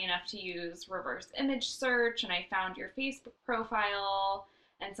savvy enough to use reverse image search, and I found your Facebook profile,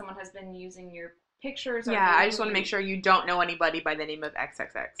 and someone has been using your pictures. Yeah, I just want to make sure you don't know anybody by the name of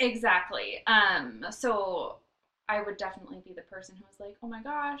XXX. Exactly. So I would definitely be the person who was like, oh my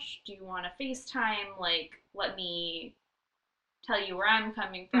gosh, do you want to FaceTime? Like, let me tell you where I'm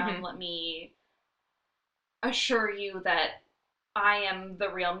coming from. Mm-hmm. Let me assure you that I am the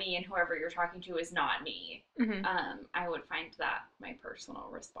real me and whoever you're talking to is not me. Mm-hmm. I would find that my personal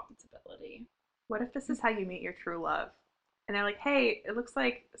responsibility. What if this is how you meet your true love? And they're like, hey, it looks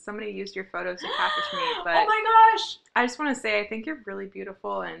like somebody used your photos to catfish me, but oh my gosh! I just want to say I think you're really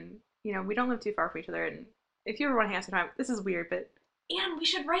beautiful, and, you know, we don't live too far from each other, and if you ever want to hang out sometime, this is weird, but... Anne, we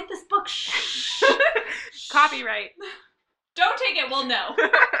should write this book. Shh. Copyright. Don't take it. Well, no.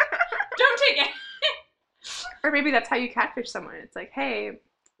 Don't take it. Or maybe that's how you catfish someone. It's like, hey,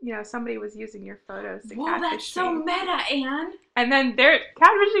 you know, somebody was using your photos to catfish that's so me. meta, Anne. And then they're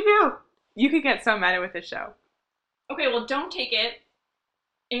catfishing you. You could get so meta with this show. Okay, well, don't take it.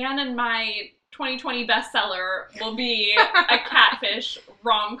 Anne and my 2020 bestseller will be a catfish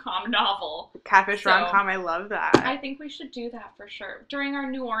rom-com novel. Catfish rom-com, I love that. I think we should do that for sure. During our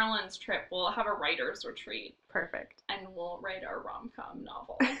New Orleans trip, we'll have a writer's retreat. Perfect. And we'll write our rom-com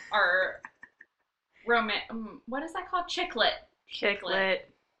novel. Our what is that called? Chicklet. Chicklet.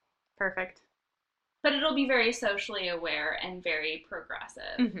 Perfect. But it'll be very socially aware and very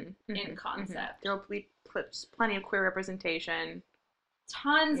progressive in concept. There'll be plenty of queer representation.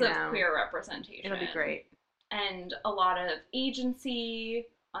 Tons of queer representation. It'll be great. And a lot of agency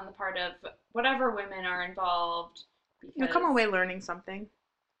on the part of whatever women are involved. You'll come away learning something.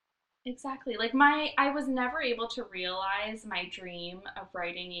 Exactly. Like I was never able to realize my dream of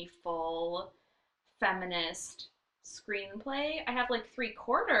writing a full feminist screenplay. I have like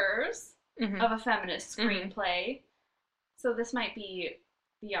 3/4 of a feminist screenplay. So this might be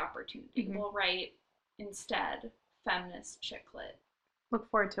the opportunity. We'll write instead feminist chicklet.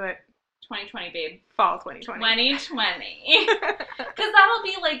 Look forward to it. 2020, babe. Fall 2020. 2020. Because that'll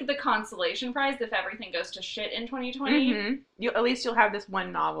be like the consolation prize if everything goes to shit in 2020. Mm-hmm. At least you'll have this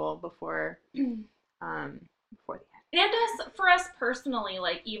one novel before the end. And for us personally,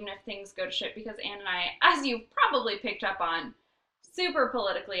 like, even if things go to shit, because Anne and I, as you've probably picked up on, super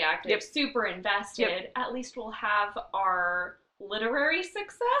politically active, super invested, at least we'll have our literary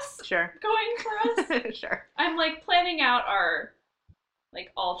success going for us. Sure. I'm, like, planning out our,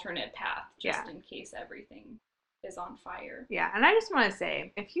 like, alternate path just in case everything is on fire. Yeah, and I just want to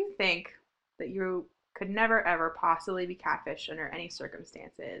say, if you think that you could never, ever possibly be catfished under any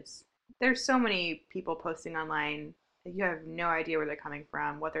circumstances, there's so many people posting online that you have no idea where they're coming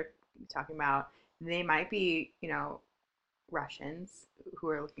from, what they're talking about. They might be, Russians who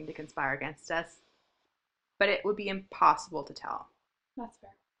are looking to conspire against us, but it would be impossible to tell. That's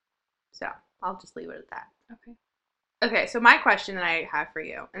fair. So I'll just leave it at that. Okay. Okay, so my question that I have for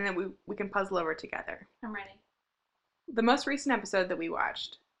you, and then we can puzzle over together. I'm ready. The most recent episode that we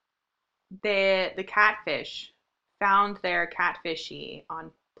watched, the catfish found their catfishy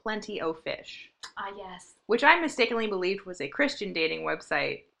on Plenty o Fish. Ah, yes. Which I mistakenly believed was a Christian dating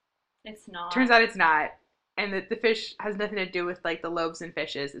website. It's not. Turns out it's not. And the fish has nothing to do with, like, the loaves and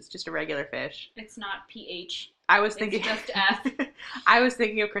fishes. It's just a regular fish. It's not PH. I was thinking... It's just F. I was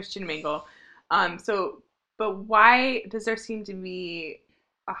thinking of Christian Mingle. But why does there seem to be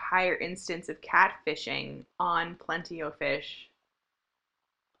a higher instance of catfishing on Plenty o Fish?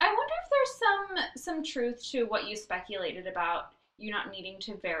 I wonder if there's some truth to what you speculated about you not needing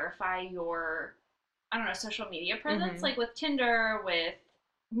to verify your, I don't know, social media presence. Mm-hmm. Like with Tinder, with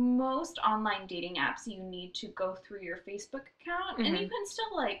most online dating apps, you need to go through your Facebook account, and you can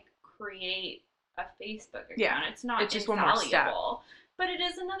still, like, create a Facebook account. Yeah, it's not just invaluable, one more step. But it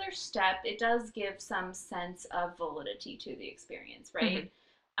is another step. It does give some sense of validity to the experience, right?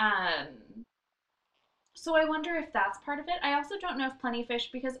 So I wonder if that's part of it. I also don't know if Plenty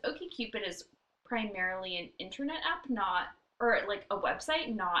Fish, because OkCupid is primarily an internet app, or like a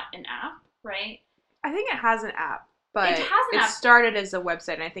website, not an app, right? I think it has an app, but it started as a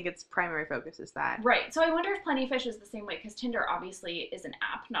website, and I think its primary focus is that. Right. So I wonder if Plenty of Fish is the same way, because Tinder obviously is an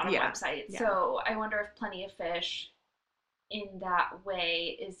app, not a website. Yeah. So I wonder if Plenty of Fish in that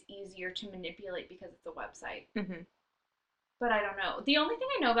way is easier to manipulate because it's a website. But I don't know. The only thing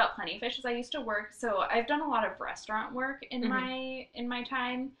I know about Plenty of Fish is I used to work, so I've done a lot of restaurant work in my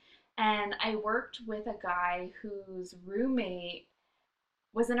time, and I worked with a guy whose roommate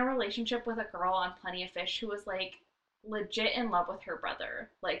was in a relationship with a girl on Plenty of Fish who was, like, legit in love with her brother,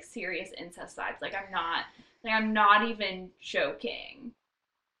 like, serious incest vibes. I'm not even joking.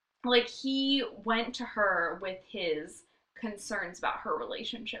 Like, he went to her with his concerns about her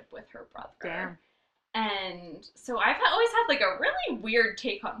relationship with her brother. Damn. And so I've always had, like, a really weird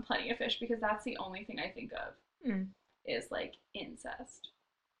take on Plenty of Fish, because that's the only thing I think of is, like, incest.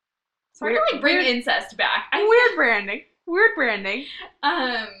 So I can, like, bring incest back. Weird branding.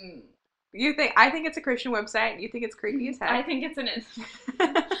 I think it's a Christian website. You think it's creepy as heck. I think it's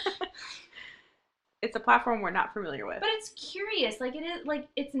it's a platform we're not familiar with. But it's curious. Like, it is, like,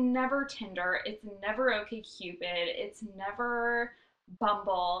 it's never Tinder. It's never OkCupid. It's never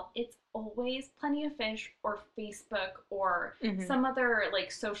Bumble. It's always Plenty of Fish or Facebook or some other,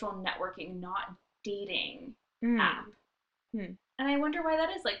 like, social networking, not dating app. And I wonder why that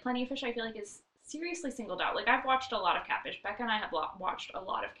is. Like, Plenty of Fish, I feel like, is seriously singled out. Like, I've watched a lot of Catfish. Becca and I have watched a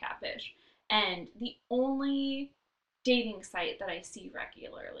lot of Catfish. And the only dating site that I see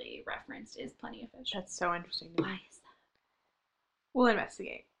regularly referenced is Plenty of Fish. That's so interesting to me. Why is that? We'll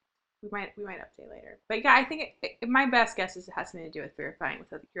investigate. We might update later. But yeah, I think my best guess is it has something to do with verifying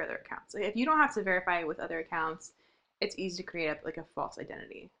with your other accounts. Like, if you don't have to verify it with other accounts, it's easy to create up, like, a false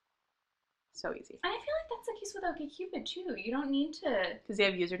identity. So easy. And I feel like that's the case with OkCupid too. You don't need to, because they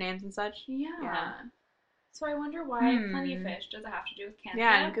have usernames and such. Yeah. So I wonder why Plenty of Fish. Does it have to do with Canada?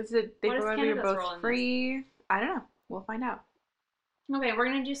 Yeah, because they probably are both free. I don't know. We'll find out. Okay, we're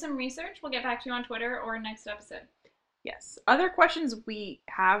going to do some research. We'll get back to you on Twitter or next episode. Yes. Other questions we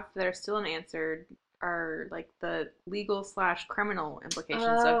have that are still unanswered are, like, the legal/criminal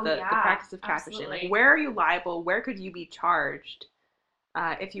implications of the practice of catfishing. Absolutely. Like, where are you liable? Where could you be charged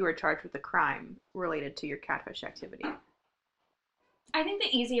if you were charged with a crime related to your catfish activity? I think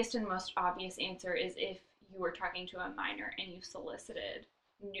the easiest and most obvious answer is if you were talking to a minor and you solicited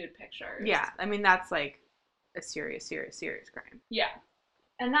nude pictures. Yeah, I mean, that's, like, a serious crime. Yeah.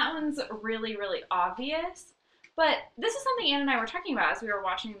 And that one's really, really obvious. But this is something Anne and I were talking about as we were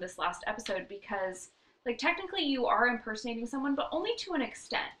watching this last episode, because, like, technically you are impersonating someone, but only to an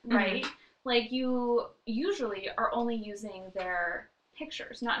extent, right? Like, you usually are only using their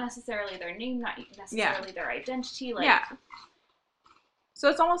pictures, not necessarily their name, not necessarily their identity. Like, yeah. So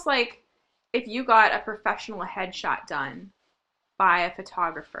it's almost like if you got a professional headshot done by a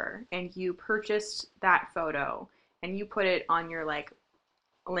photographer and you purchased that photo and you put it on your like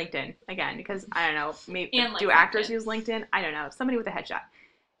LinkedIn again, because I don't know, maybe and, like, do actors LinkedIn. use LinkedIn? I don't know. Somebody with a headshot.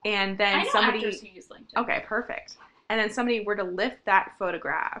 And then I know somebody actors who use LinkedIn. Okay, perfect. And then somebody were to lift that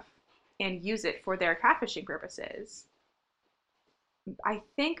photograph and use it for their catfishing purposes. I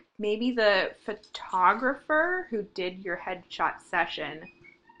think maybe the photographer who did your headshot session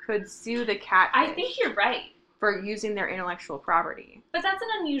could sue the catfish. I think you're right. For using their intellectual property. But that's an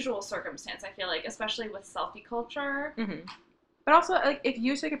unusual circumstance, I feel like, especially with selfie culture. Mm-hmm. But also, like, if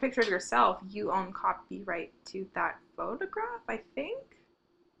you take a picture of yourself, you own copyright to that photograph, I think.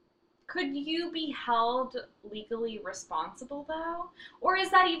 Could you be held legally responsible, though? Or is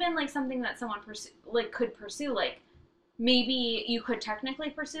that even, like, something that someone could pursue? Like, maybe you could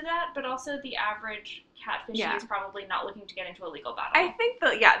technically pursue that, but also the average catfishing is probably not looking to get into a legal battle. I think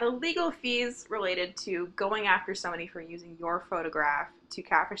the legal fees related to going after somebody for using your photograph to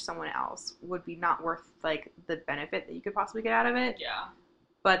catfish someone else would be not worth, like, the benefit that you could possibly get out of it. Yeah.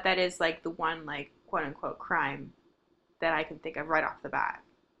 But that is, like, the one, like, quote-unquote crime that I can think of right off the bat.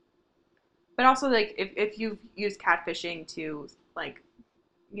 But also, like, if you've used catfishing to, like,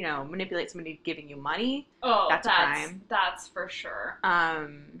 you know, manipulate somebody giving you money, that's a crime. That's for sure.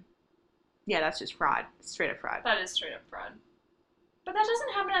 Yeah, that's just fraud. Straight up fraud. That is straight up fraud. But that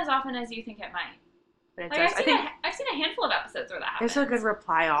doesn't happen as often as you think it might. But it like, does. I've seen a handful of episodes where that happens. There's a good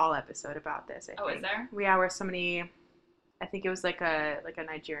Reply All episode about this, I think. Is there? Yeah, where somebody, I think it was like a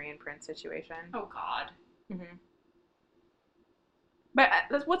Nigerian prince situation. Oh, God. Mm-hmm. But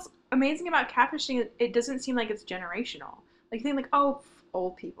that's what's amazing about catfishing. It doesn't seem like it's generational. Like, you think, like, oh,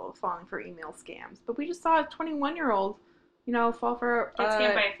 old people falling for email scams. But we just saw a 21-year-old, you know, fall for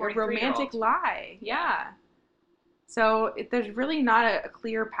a romantic lie. Yeah. So there's really not a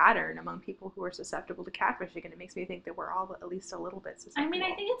clear pattern among people who are susceptible to catfishing, and it makes me think that we're all at least a little bit susceptible. I mean,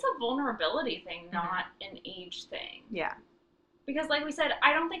 I think it's a vulnerability thing, not an age thing. Yeah. Because, like we said,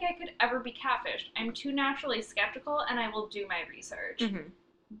 I don't think I could ever be catfished. I'm too naturally skeptical, and I will do my research. Mm-hmm.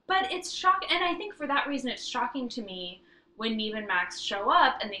 But it's shocking, and I think for that reason it's shocking to me when Nev and Max show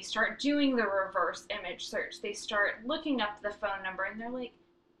up and they start doing the reverse image search. They start looking up the phone number, and they're like,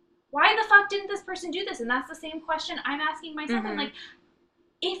 why the fuck didn't this person do this? And that's the same question I'm asking myself. I'm like,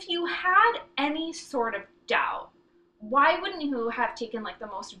 if you had any sort of doubt, why wouldn't you have taken, like, the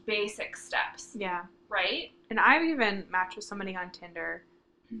most basic steps? Yeah. Right? And I've even matched with somebody on Tinder,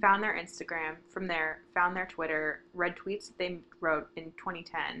 found their Instagram, from there, found their Twitter, read tweets that they wrote in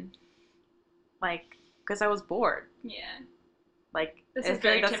 2010. Like, because I was bored. Yeah. Like, this I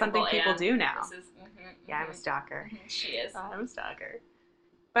feel like that's something people do now. This is, yeah, I'm a stalker. She is. I'm a stalker.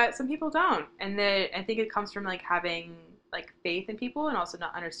 But some people don't. And I think it comes from, like, having, like, faith in people and also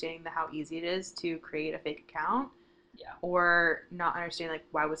not understanding how easy it is to create a fake account. Yeah. Or not understanding, like,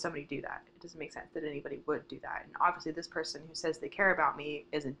 why would somebody do that? It doesn't make sense that anybody would do that. And obviously this person who says they care about me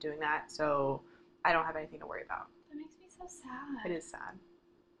isn't doing that, so I don't have anything to worry about. That makes me so sad. It is sad.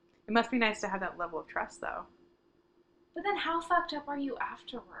 It must be nice to have that level of trust, though. But then how fucked up are you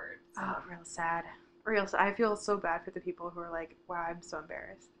afterwards? Oh, real sad. I feel so bad for the people who are like, wow, I'm so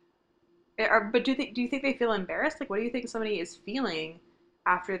embarrassed. But do you think they feel embarrassed? Like, what do you think somebody is feeling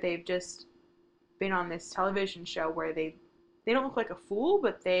after they've just been on this television show where they don't look like a fool,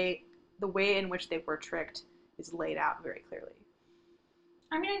 but the way in which they were tricked is laid out very clearly?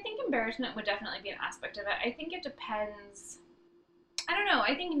 I mean, I think embarrassment would definitely be an aspect of it. I think it depends. I don't know.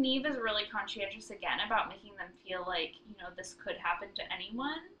 I think Nev is really conscientious again about making them feel like, you know, this could happen to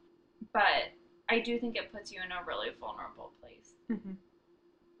anyone. But I do think it puts you in a really vulnerable place. Mm-hmm.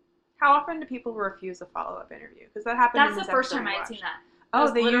 How often do people refuse a follow-up interview? Because that happened. That's the first time I'd seen that.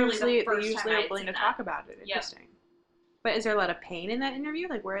 Oh, they usually are willing to talk about it. Interesting. Yep. But is there a lot of pain in that interview?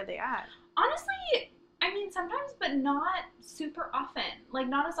 Like, where are they at? Honestly, I mean, sometimes, but not super often. Like,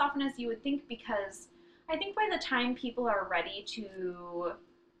 not as often as you would think, because I think by the time people are ready to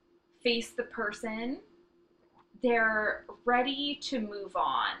face the person, they're ready to move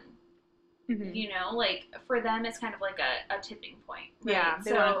on. Mm-hmm. You know, like, for them, it's kind of like a tipping point. Right? Yeah,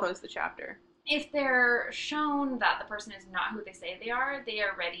 they want to close the chapter. If they're shown that the person is not who they say they are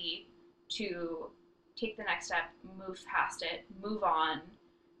ready to take the next step, move past it, move on.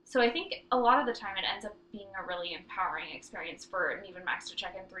 So I think a lot of the time it ends up being a really empowering experience for Nev and Max to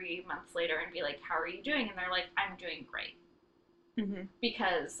check in 3 months later and be like, how are you doing? And they're like, I'm doing great. Mm-hmm.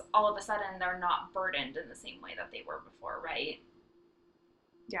 Because all of a sudden they're not burdened in the same way that they were before, right?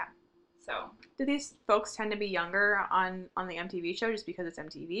 Yeah. So Do these folks tend to be younger on the MTV show just because it's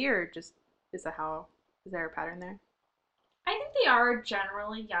MTV, or just is there a pattern there? I think they are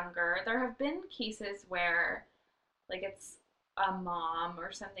generally younger. There have been cases where like it's a mom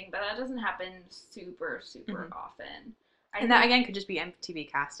or something, but that doesn't happen super Hmm. often. I And that think again could just be MTV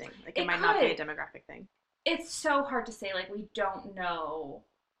casting. Like it it might not be a could. demographic thing. It's so hard to say. Like we don't know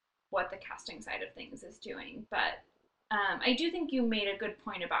what the casting side of things is doing, but I do think you made a good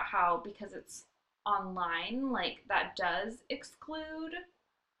point about how because it's online, like that does exclude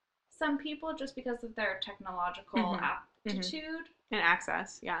some people just because of their technological Hmm. Hmm. aptitude. And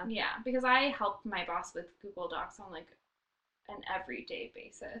access, yeah. Yeah, because I helped my boss with Google Docs on like an everyday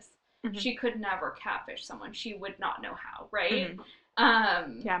basis. Hmm. She could never catfish someone. She would not know how, right? Hmm.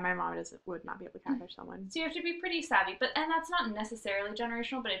 Um, Yeah, my mom would not be able to catfish someone. so you have to be pretty savvy, but and that's not necessarily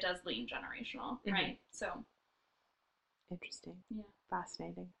generational, but it does lean generational, Hmm. right? So Interesting, yeah,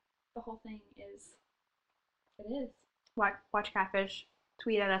 fascinating. the whole thing is it is. Watch Catfish.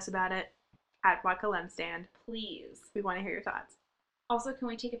 Tweet at us about it at Vodka Stand. Please. We want to hear your thoughts. Also, can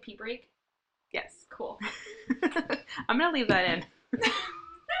we take a pee break? Yes. Cool. I'm gonna leave that in.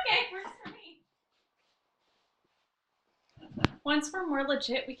 Okay, works for me. Once we're more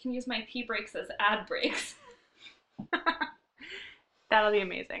legit, we can use my pee breaks as ad breaks. That'll be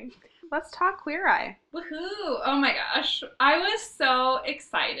amazing. Let's talk Queer Eye. Woohoo! Oh my gosh. I was so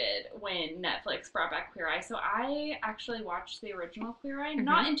excited when Netflix brought back Queer Eye. So I actually watched the original Queer Eye,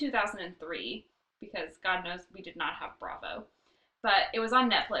 not in 2003, because God knows we did not have Bravo, but it was on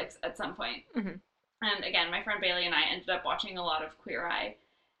Netflix at some point. Mm-hmm. And again, my friend Bailey and I ended up watching a lot of Queer Eye.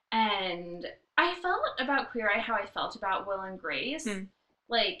 And I felt about Queer Eye how I felt about Will and Grace. Mm.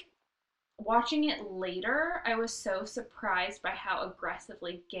 Like, watching it later, I was so surprised by how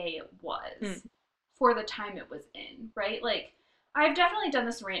aggressively gay it was for the time it was in, right? Like, I've definitely done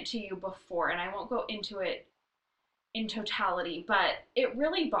this rant to you before, and I won't go into it in totality, but it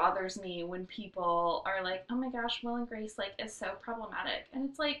really bothers me when people are like, oh my gosh, Will and Grace, like, is so problematic. And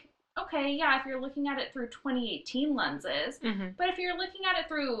it's like, okay, yeah, if you're looking at it through 2018 lenses, Mm-hmm. but if you're looking at it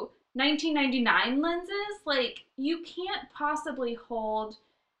through 1999 lenses, like, you can't possibly hold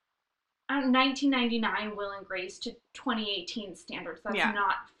 1999 Will and Grace to 2018 standards. That's Yeah.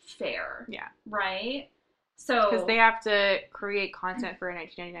 not fair. Yeah. Right? Because they So, have to create content for a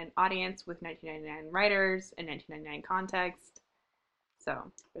 1999 audience with 1999 writers and 1999 context.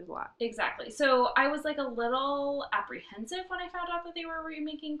 So there's a lot. exactly. So I was like a little apprehensive when I found out that they were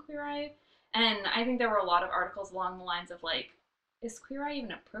remaking Queer Eye. And I think there were a lot of articles along the lines of like, is Queer Eye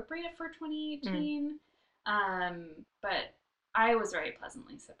even appropriate for 2018? But I was very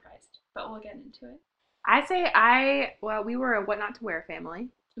pleasantly surprised. But we'll get into it. I'd say well, we were a What Not to Wear family.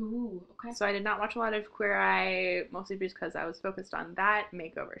 Ooh, okay. So I did not watch a lot of Queer Eye, mostly just because I was focused on that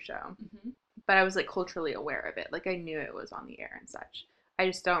makeover show. Mm-hmm. But I was like culturally aware of it. Like I knew it was on the air and such. I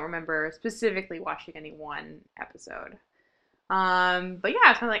just don't remember specifically watching any one episode. But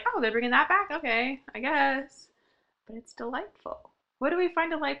yeah, it's kind of like, oh, they're bringing that back. Okay, I guess. But it's delightful. What do we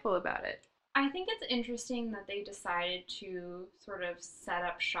find delightful about it? I think it's interesting that they decided to sort of set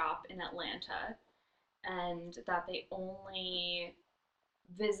up shop in Atlanta and that they only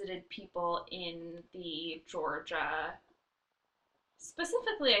visited people in the Georgia.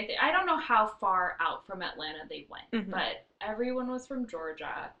 Specifically, I don't know how far out from Atlanta they went, Mm-hmm. but everyone was from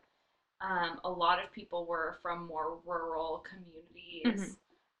Georgia. A lot of people were from more rural communities, Mm-hmm.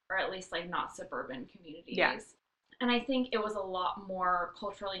 or at least like not suburban communities. Yeah. And I think it was a lot more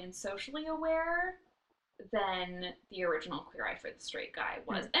culturally and socially aware than the original Queer Eye for the Straight Guy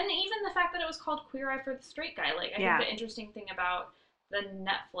was. And even the fact that it was called Queer Eye for the Straight Guy. Like, I Yeah. think the interesting thing about the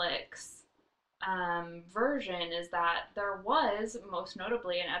Netflix version is that there was, most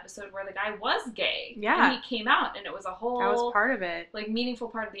notably, an episode where the guy was gay. Yeah. And he came out, and it was a whole, that was part of it. like, meaningful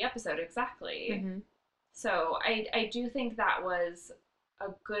part of the episode. Exactly. Mm-hmm. So I do think that was a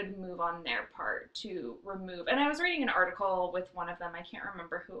good move on their part to remove. And I was reading an article with one of them, I can't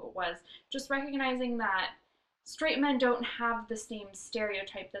remember who it was, just recognizing that straight men don't have the same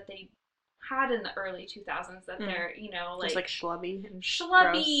stereotype that they had in the early 2000s, that they're, you know, Just like schlubby and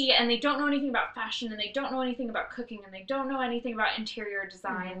schlubby gross. and they don't know anything about fashion and they don't know anything about cooking and they don't know anything about interior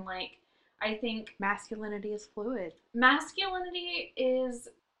design. Mm-hmm. Like, I think masculinity is fluid. Masculinity is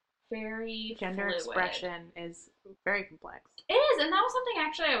very Gender fluid. expression is very complex. It is, and that was something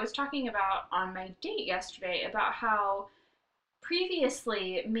actually I was talking about on my date yesterday about how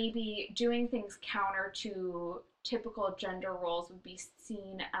previously maybe doing things counter to typical gender roles would be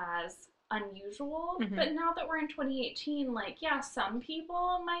seen as unusual. Mm-hmm. But now that we're in 2018, like, yeah, some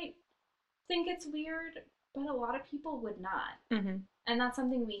people might think it's weird, but a lot of people would not. Mm-hmm. And that's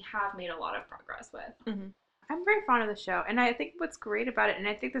something we have made a lot of progress with. Mm-hmm. I'm very fond of the show, and I think what's great about it, and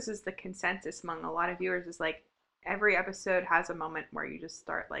I think this is the consensus among a lot of viewers, is like every episode has a moment where you just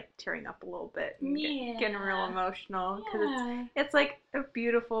start like tearing up a little bit and getting real emotional because it's like a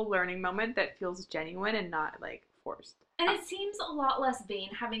beautiful learning moment that feels genuine and not like forced. And it seems a lot less vain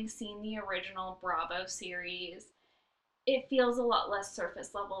having seen the original Bravo series. It feels a lot less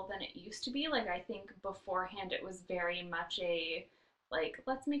surface level than it used to be. Like, I think beforehand it was very much a, like,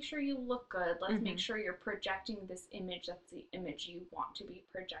 let's make sure you look good. Let's make sure you're projecting this image that's the image you want to be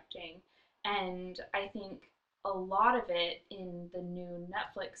projecting. And I think a lot of it in the new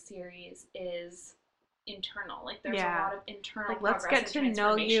Netflix series is internal. Like, there's a lot of internal like, let's get to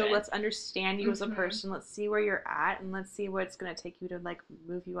know you. Let's understand you as a person. Let's see where you're at, and let's see what's going to take you to, like,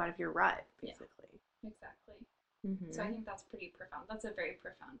 move you out of your rut, basically. Yeah, exactly. So I think that's pretty profound. That's a very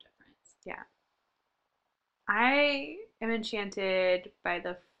profound difference. Yeah. I am enchanted by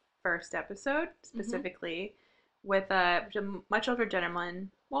the first episode, specifically, with a much older gentleman.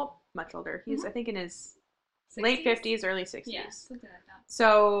 Well, much older. He's, I think, in his 60s? Late 50s, early 60s. Yeah, something like that.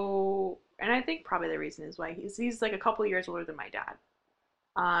 So, and I think probably the reason is why he's like a couple years older than my dad.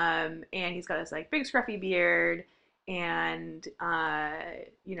 And he's got this like big scruffy beard and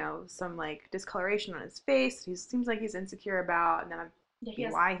you know, some like discoloration on his face. He seems like he's insecure about, and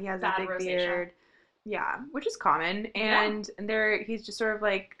then why he has a big beard. Yeah, which is common. And he's just sort of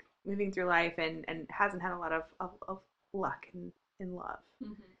like moving through life and hasn't had a lot of luck in love.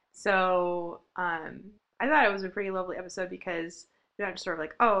 So I thought it was a pretty lovely episode because you're not just sort of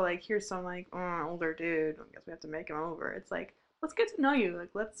like, oh, like here's some like older dude, I guess we have to make him over. It's like, let's get to know you. Like,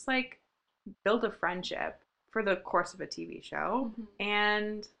 let's like build a friendship for the course of a TV show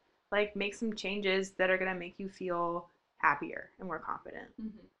and like make some changes that are going to make you feel happier and more confident.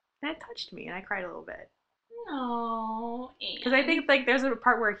 And it touched me and I cried a little bit. No. Because I think like there's a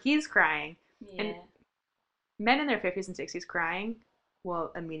part where he's crying. Yeah. And men in their 50s and 60s crying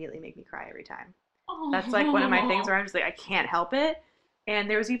will immediately make me cry every time. That's like one of my things where I'm just like, I can't help it. And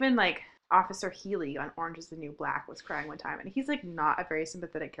there was even like Officer Healy on Orange is the New Black was crying one time, and he's like not a very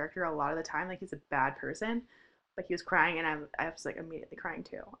sympathetic character a lot of the time. Like, he's a bad person, but he was crying, and I was like immediately crying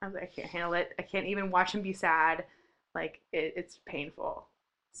too. I was like, I can't handle it. I can't even watch him be sad. Like, it's painful.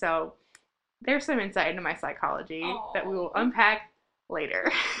 So there's some insight into my psychology that we will unpack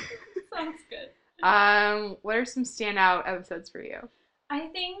later. Sounds good. What are some standout episodes for you? I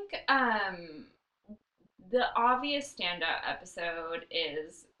think the obvious standout episode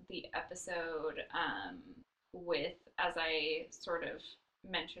is the episode with, as I sort of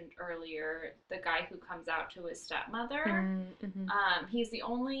mentioned earlier, the guy who comes out to his stepmother. He's the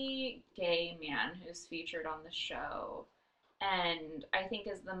only gay man who's featured on the show, and I think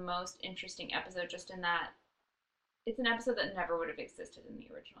is the most interesting episode just in that it's an episode that never would have existed in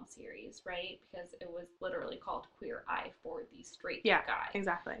the original series, right? Because it was literally called Queer Eye for the straight guy. Yeah,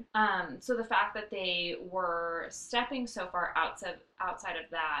 exactly. So the fact that they were stepping so far outside of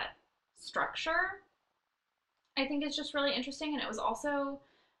that structure, I think is just really interesting. And it was also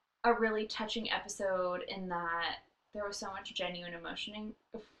a really touching episode in that there was so much genuine emotioning.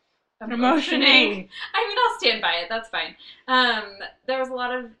 I mean, I'll stand by it. That's fine. There was a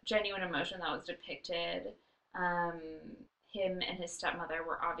lot of genuine emotion that was depicted. Him and his stepmother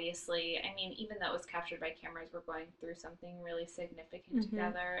were obviously, I mean, even though it was captured by cameras, were going through something really significant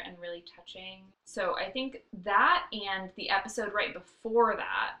together and really touching. So I think that, and the episode right before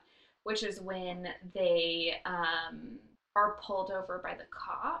that, which is when they are pulled over by the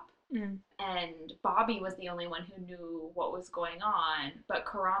cop. And Bobby was the only one who knew what was going on, but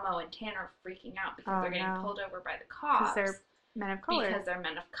Karamo and Tan are freaking out because they're getting pulled over by the cops. Because they're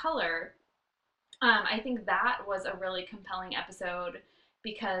men of color. I think that was a really compelling episode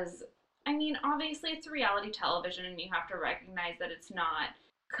because, I mean, obviously it's reality television and you have to recognize that it's not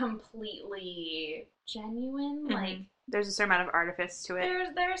completely genuine. Like, there's a certain amount of artifice to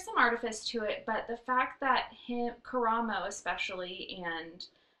it. There's some artifice to it, but the fact that Karamo especially, and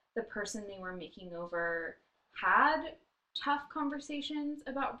the person they were making over had tough conversations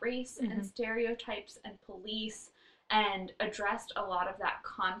about race and stereotypes and police and addressed a lot of that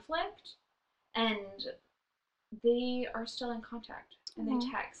conflict, and they are still in contact and they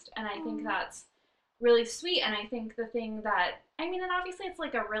text, and I think that's really sweet. And I think the thing that, I mean, and obviously it's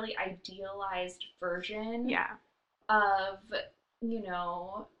like a really idealized version of, you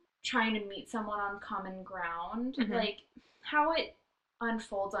know, trying to meet someone on common ground. Like, how it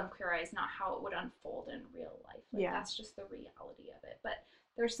unfolds on Queer Eye is not how it would unfold in real life. Like, that's just the reality of it. But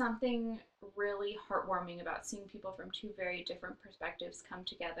there's something really heartwarming about seeing people from two very different perspectives come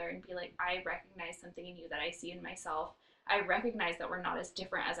together and be like, I recognize something in you that I see in myself. I recognize that we're not as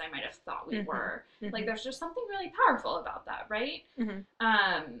different as I might have thought we were. Mm-hmm. Like, there's just something really powerful about that, right? Mm-hmm.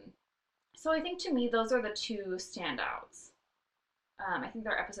 So I think to me, those are the two standouts. I think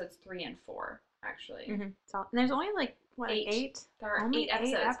they're episodes 3 and 4, actually. Mm-hmm. So, there's only like, what, 8? There are only 8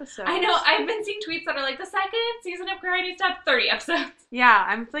 episodes. I know, I've been seeing tweets that are like, the second season of Queer Eye needs to have 30 episodes. Yeah,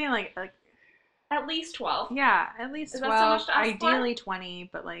 I'm thinking like at least 12. Yeah, at least 12. That so much to ask ideally for? 20,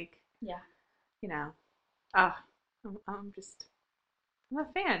 but like, yeah, you know, I'm a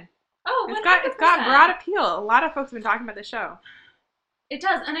fan. Oh, 100%. It's got broad appeal. A lot of folks have been talking about the show. It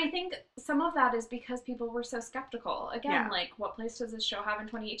does, and I think some of that is because people were so skeptical. Again, Yeah. like, what place does this show have in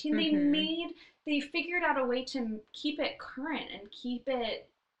 2018? Mm-hmm. They figured out a way to keep it current and keep it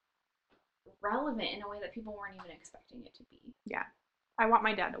relevant in a way that people weren't even expecting it to be. Yeah. I want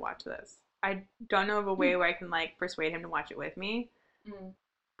my dad to watch this. I don't know of a way where I can, like, persuade him to watch it with me,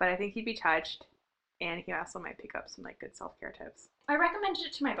 but I think he'd be touched, and he also might pick up some, like, good self-care tips. I recommended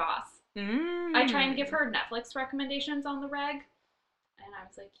it to my boss. I try and give her Netflix recommendations on the reg, and I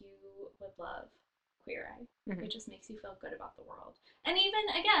was like, you would love Queer Eye. It just makes you feel good about the world. And even,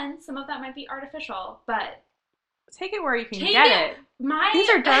 again, some of that might be artificial, but take it where you can get it. These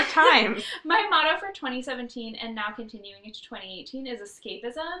are dark times. My motto for 2017 and now continuing into 2018 is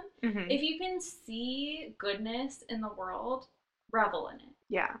escapism. If you can see goodness in the world, revel in it.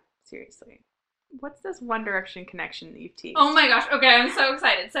 Yeah, seriously. What's this One Direction connection that you've teased? Oh my gosh. Okay, I'm so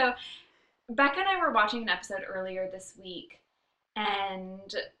excited. So Becca and I were watching an episode earlier this week,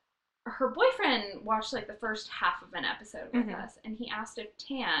 and her boyfriend watched like the first half of an episode with us, and he asked if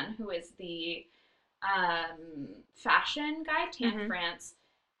Tan, who is the fashion guy, Tan France,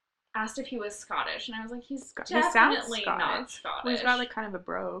 asked if he was Scottish, and I was like, he's definitely not Scottish. Well, he's got like kind of a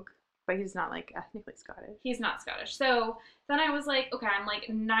brogue, but he's not like ethnically Scottish. He's not Scottish. So then I was like, okay, I'm like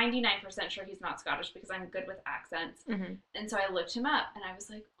 99% sure he's not Scottish because I'm good with accents. And so I looked him up, and I was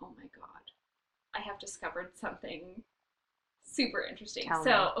like, oh my god, I have discovered something super interesting.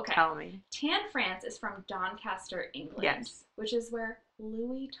 Tell me. Tan France is from Doncaster, England, which is where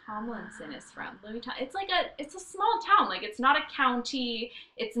Louis Tomlinson is from. It's a small town. Like, it's not a county.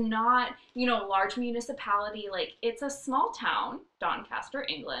 It's not, large municipality. Like, it's a small town, Doncaster,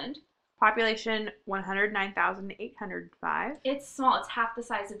 England. Population 109,805. It's small. It's half the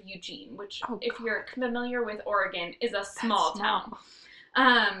size of Eugene, which, if you're familiar with Oregon, is a small town.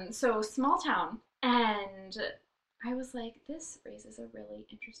 So small town. And I was like, this raises a really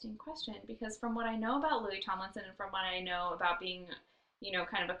interesting question, because from what I know about Louis Tomlinson and from what I know about being,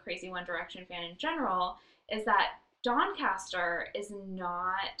 kind of a crazy One Direction fan in general, is that Doncaster is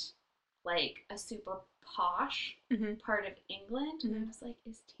not like a super posh part of England. And I was like,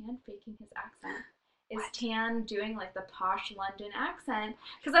 is Tan faking his accent? Is Tan doing like the posh London accent?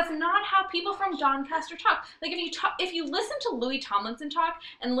 Because that's not how people from Doncaster talk. Like, if you listen to Louis Tomlinson talk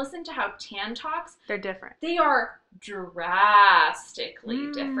and listen to how Tan talks, they're different. They are drastically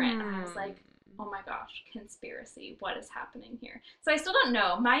different. And I was like, oh my gosh, conspiracy. What is happening here? So I still don't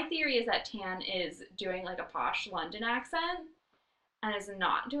know. My theory is that Tan is doing like a posh London accent and is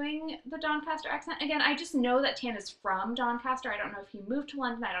not doing the Doncaster accent. Again, I just know that Tan is from Doncaster. I don't know if he moved to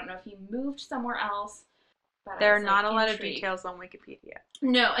London. I don't know if he moved somewhere else. But there are not a lot of details on Wikipedia.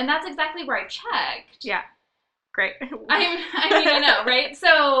 No, and that's exactly where I checked. Yeah. Great. I know, right?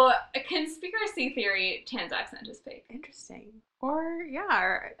 So, a conspiracy theory, Tan's accent is fake. Interesting. Or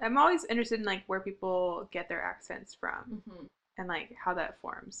I'm always interested in like where people get their accents from and like how that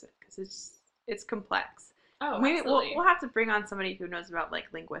forms, because it's complex. Oh, maybe absolutely. We'll have to bring on somebody who knows about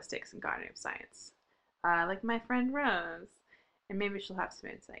like linguistics and cognitive science, like my friend Rose, and maybe she'll have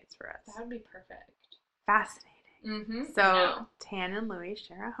some insights for us. That would be perfect. Fascinating. So Tan and Louis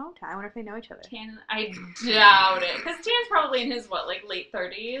share a hometown. I wonder if they know each other. Tan, I doubt it, because Tan's probably in his late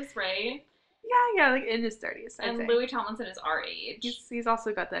 30s, right? Yeah, like in his 30s. And Louis Tomlinson is our age. He's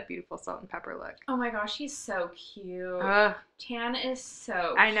also got that beautiful salt and pepper look. Oh my gosh, he's so cute. Tan is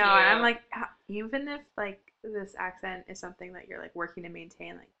so I know, cute. and I'm like, even if like this accent is something that you're like working to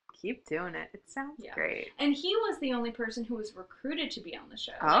maintain, like keep doing it. It sounds great. And he was the only person who was recruited to be on the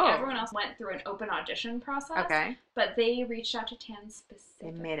show. Like, everyone else went through an open audition process. Okay. But they reached out to Tan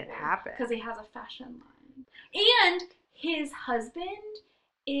specifically. They made it happen. Because he has a fashion line. And his husband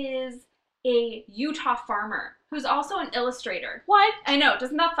is a Utah farmer who's also an illustrator. What? I know.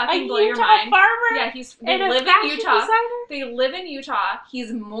 Doesn't that fucking blow your mind? A Utah farmer? Yeah, they live in Utah. They live in Utah.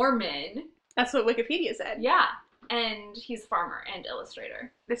 He's Mormon. That's what Wikipedia said. Yeah. And he's farmer and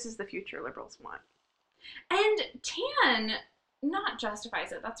illustrator. This is the future liberals want. And Tan not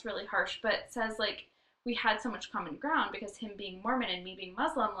justifies it, that's really harsh, but says, like, we had so much common ground because him being Mormon and me being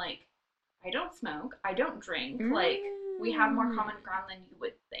Muslim, like, I don't smoke, I don't drink, like, we have more common ground than you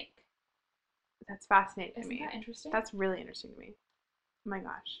would think. That's fascinating to Isn't me. that interesting? That's really interesting to me. Oh my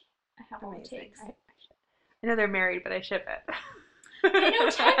gosh. I have all the Amazing. takes. I know they're married, but I ship it. I know,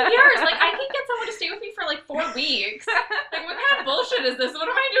 10 years. Like, I can get someone to stay with me for like 4 weeks. Like, what kind of bullshit is this? What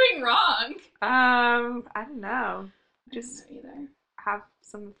am I doing wrong? I don't know. Just I don't know either. have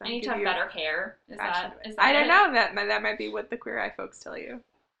some of them. I need to have better hair. Is that I don't it? know. That might be what the Queer Eye folks tell you.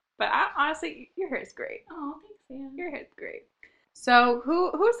 But honestly, your hair is great. Oh, thanks, Sam. Your hair is great. So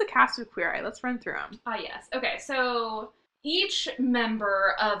who's the cast of Queer Eye? Let's run through them. Ah, yes. Okay, so each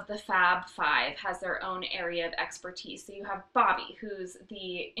member of the Fab Five has their own area of expertise. So you have Bobby, who's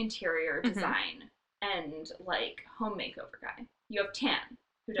the interior design and like home makeover guy. You have Tan,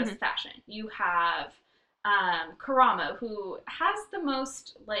 who does fashion. You have Karamo, who has the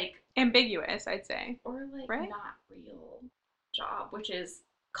most like ambiguous, I'd say, or like right? not real job, which is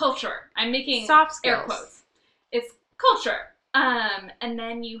culture. I'm making soft skills. Air quotes. It's culture. And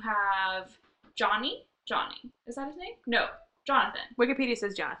then you have Johnny. Is that his name? No, Jonathan. Wikipedia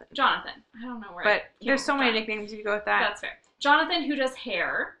says Jonathan. I don't know where. But there's so many nicknames you could go with that. That's fair. Jonathan, who does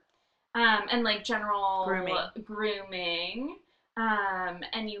hair, and like general grooming.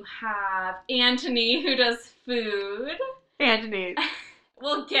 And you have Anthony, who does food. Anthony.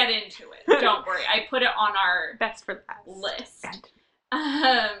 We'll get into it. Don't worry. I put it on our best for last list.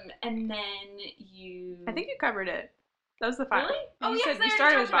 Anthony. And then you. I think you covered it. That was the 5. Really? And Oh, you yes. said you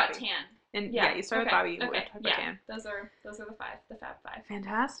started with Bobby. Tan. And yeah, you started with Bobby. Okay. Yeah. Tan. Those are the 5. The Fab 5.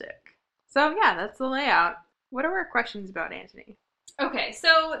 Fantastic. So yeah, that's the layout. What are our questions about Anthony? Okay,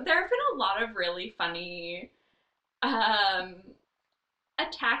 so there have been a lot of really funny.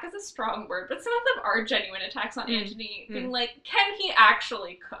 Attack is a strong word, but some of them are genuine attacks on Anthony, being like, can he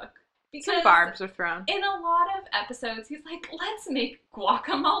actually cook? Because some barbs are thrown. In a lot of episodes, he's like, let's make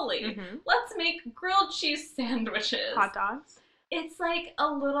guacamole. Let's make grilled cheese sandwiches. Hot dogs. It's like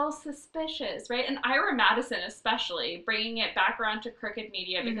a little suspicious, right? And Ira Madison especially, bringing it back around to Crooked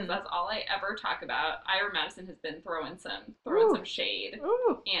Media, because that's all I ever talk about. Ira Madison has been throwing some shade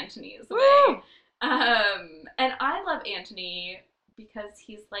Anthony's way. And I love Anthony because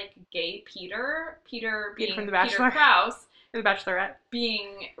he's like gay Peter being from The Bachelor. Peter Krause. The Bachelorette.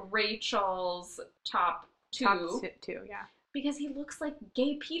 Being Rachel's top two. Top 2, yeah. Because he looks like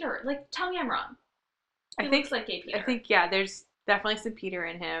gay Peter. Like, tell me I'm wrong. He looks like gay Peter. I think, yeah, there's definitely some Peter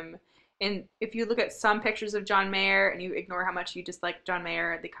in him. And if you look at some pictures of John Mayer and you ignore how much you dislike John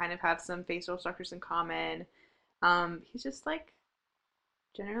Mayer, they kind of have some facial structures in common. He's just like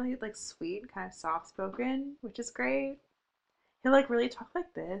generally like sweet, kind of soft spoken, which is great. He'll like really talk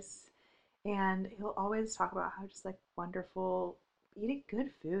like this, and he'll always talk about how just like wonderful eating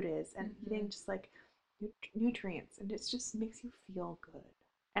good food is, and eating just like nutrients, and it just makes you feel good.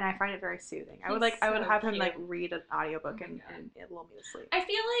 And I find it very soothing. I would have him like read an audiobook and it lull me to sleep. I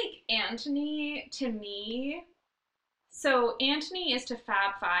feel like Anthony, to me, so Anthony is to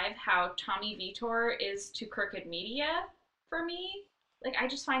Fab Five how Tommy Vitor is to Crooked Media for me. Like, I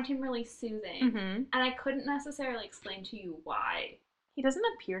just find him really soothing. And I couldn't necessarily explain to you why. He doesn't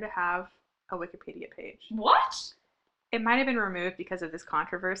appear to have a Wikipedia page. What? It might have been removed because of this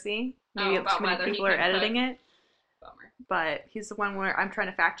controversy. Maybe too many people are editing it. Bummer. But he's the one where I'm trying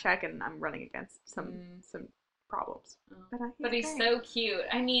to fact check and I'm running against some problems. But he's so cute.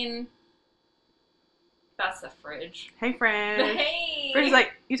 I mean, that's the Fridge. Hey, Fridge. Hey. Fridge's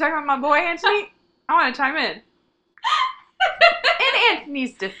like, you talking about my boy, Anthony? I want to chime in. In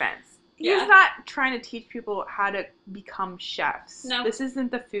Anthony's defense, he's not trying to teach people how to become chefs. No. This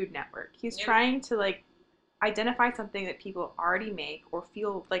isn't the Food Network. He's trying to like identify something that people already make or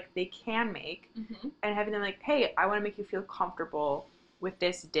feel like they can make, and having them like, hey, I want to make you feel comfortable with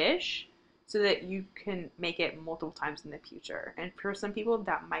this dish so that you can make it multiple times in the future. And for some people,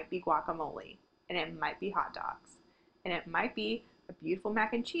 that might be guacamole, and it might be hot dogs, and it might be a beautiful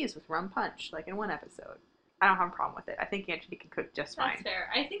mac and cheese with rum punch, like in one episode. I don't have a problem with it. I think Anthony can cook just fine. That's fair.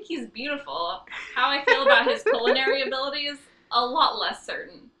 I think he's beautiful. How I feel about his culinary ability is a lot less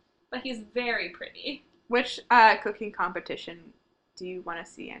certain, but he's very pretty. Which cooking competition do you want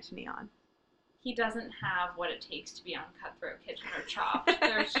to see Anthony on? He doesn't have what it takes to be on Cutthroat Kitchen or Chopped.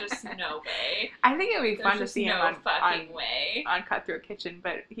 There's just no way. I think it would be fun to see him on Cutthroat Kitchen,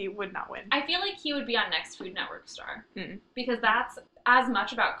 but he would not win. I feel like he would be on next Food Network star. Because that's as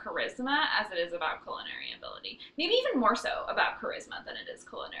much about charisma as it is about culinary ability. Maybe even more so about charisma than it is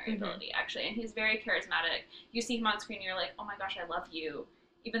culinary ability, actually. And he's very charismatic. You see him on screen, you're like, oh my gosh, I love you,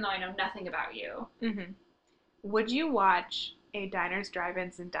 even though I know nothing about you. Would you watch a Diners,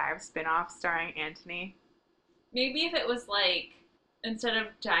 Drive-Ins, and Dives spinoff starring Anthony? Maybe if it was like, instead of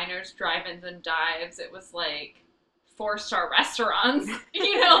Diners, Drive-Ins, and Dives, it was like 4-star restaurants.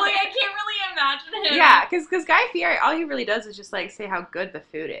 You know, like I can't really imagine him. Yeah, because Guy Fieri, all he really does is just like say how good the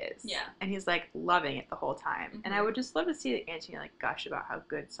food is. Yeah. And he's like loving it the whole time. Mm-hmm. And I would just love to see Antony like gush about how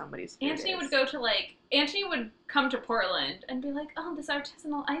good somebody's food Antony is. Antony would come to Portland and be like, oh, this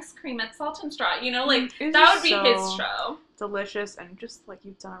artisanal ice cream at Salt and Straw. You know, like that would be his show. Delicious, and just like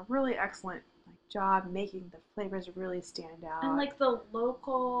you've done a really excellent job making the flavors really stand out. And like the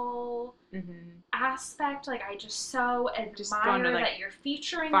local aspect, like I just so admire to, like, that you're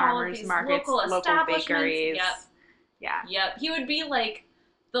featuring all of these markets, local establishments. Bakeries. Yep. Yeah. Yep. He would be like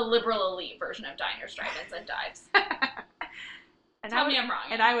the liberal elite version of Diners, Drive-Ins, and Dives. Tell me I'm wrong.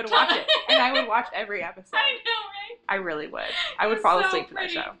 And I would watch it. And I would watch every episode. I know, right? I really would. I would fall asleep to that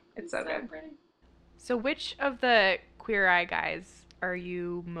show. It's so good. Pretty. So which of the Queer Eye guys are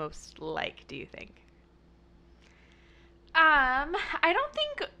you most like, do you think? I don't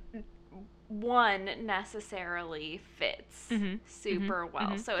think one necessarily fits super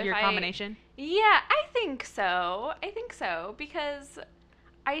well. So if your combination? Yeah, I think so. Because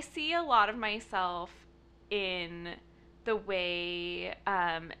I see a lot of myself in the way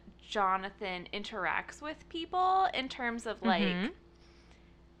Jonathan interacts with people in terms of like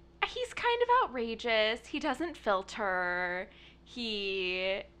he's kind of outrageous. He doesn't filter.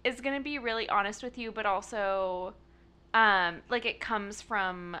 He is going to be really honest with you, but also like it comes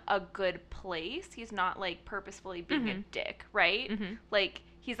from a good place. He's not like purposefully being a dick, right? Like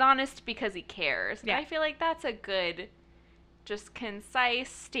he's honest because he cares. Yeah. I feel like that's a good, just concise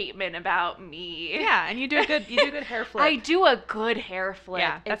statement about me. Yeah, and you do a good hair flip. I do a good hair flip.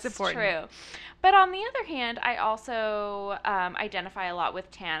 Yeah, that's important. True. But on the other hand, I also identify a lot with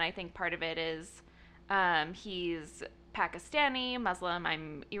Tan. I think part of it is he's Pakistani, Muslim,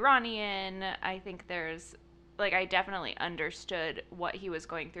 I'm Iranian. I think there's, like, I definitely understood what he was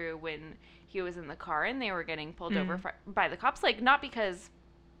going through when he was in the car and they were getting pulled over by the cops. Like, not because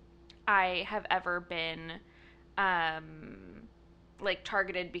I have ever been, like,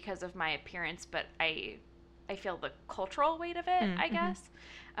 targeted because of my appearance, but I feel the cultural weight of it, I guess,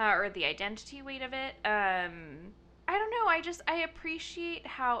 or the identity weight of it. I don't know. I appreciate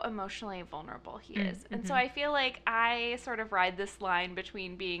how emotionally vulnerable he is. And so I feel like I sort of ride this line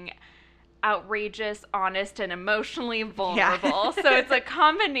between being outrageous, honest, and emotionally vulnerable. So it's a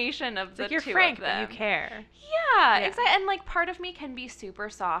combination of the two of them. You're frank, but you care. Yeah, exactly. And like part of me can be super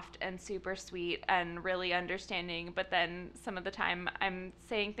soft and super sweet and really understanding, but then some of the time I'm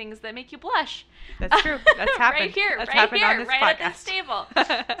saying things that make you blush. That's true. That's happened. Right here, That's right happened here, on this right podcast. at this table.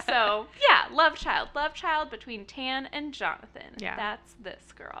 So yeah, love child between Tan and Jonathan. Yeah. That's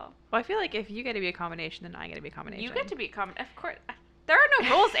this girl. Well, I feel like if you get to be a combination, then I get to be a combination. You get to be a combination. Of course. There are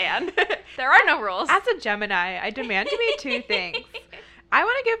no rules, Anne. There are no rules. As a Gemini, I demand to be two things. I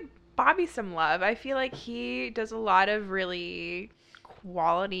want to give Bobby some love. I feel like he does a lot of really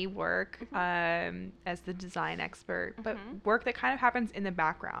quality work as the design expert, but work that kind of happens in the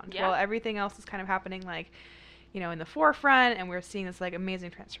background while everything else is kind of happening, like, you know, in the forefront, and we're seeing this like amazing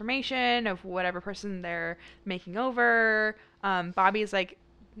transformation of whatever person they're making over. Bobby's like,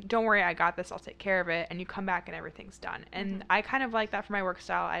 don't worry, I got this, I'll take care of it, and you come back and everything's done. And I kind of like that for my work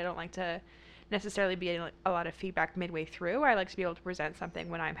style. I don't like to necessarily be a lot of feedback midway through. I like to be able to present something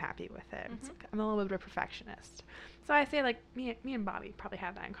when I'm happy with it. It's like, I'm a little bit of a perfectionist. So I say, like, me and Bobby probably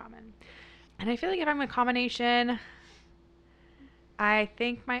have that in common. And I feel like if I'm a combination, I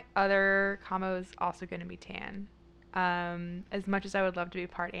think my other combo is also going to be Tan. As much as I would love to be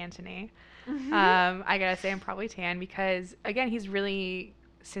part Antony, I gotta say I'm probably Tan because, again, he's really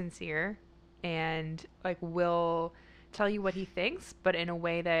sincere and like will tell you what he thinks, but in a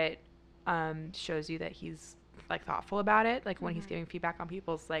way that shows you that he's like thoughtful about it. Like when he's giving feedback on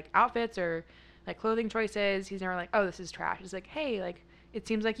people's like outfits or like clothing choices, he's never like, oh, this is trash. He's like, hey, like it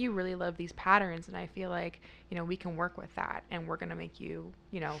seems like you really love these patterns, and I feel like, you know, we can work with that, and we're gonna make you,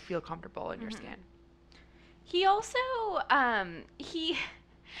 you know, feel comfortable in your skin. He also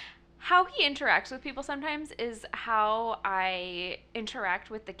how he interacts with people sometimes is how I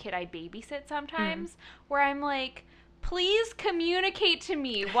interact with the kid I babysit sometimes, where I'm like, please communicate to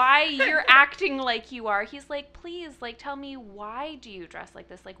me why you're acting like you are. He's like, please, like, tell me, why do you dress like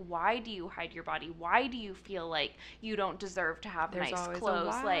this? Like, why do you hide your body? Why do you feel like you don't deserve to have nice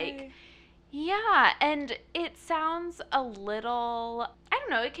clothes? Like, yeah, and it sounds a little, I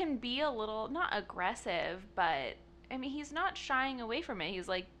don't know, it can be a little, not aggressive, but, I mean, he's not shying away from it. He's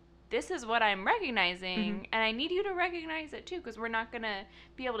like, this is what I'm recognizing, and I need you to recognize it too, because we're not going to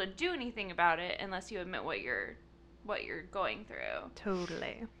be able to do anything about it unless you admit what you're going through.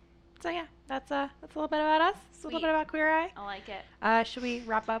 Totally. So yeah, that's a little bit about us. It's a little Sweet. bit about Queer Eye. I like it. Should we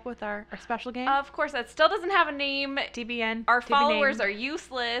wrap up with our special game? Of course, that still doesn't have a name. TBN. Our to be followers named. are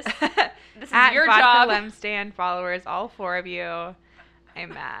useless. This is At your Vodka job. Lemstand followers, all 4 of you. I'm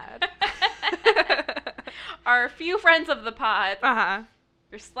mad. Our few friends of the pod. Uh-huh.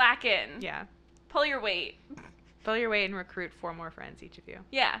 You're slacking. Yeah. Pull your weight. Pull your weight and recruit 4 more friends, each of you.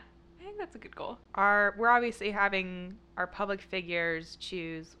 Yeah. I think that's a good goal. We're obviously having our public figures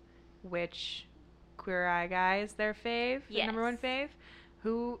choose which Queer Eye guy is their fave, their number 1 fave.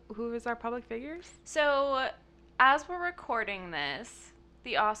 Who is our public figures? So, as we're recording this,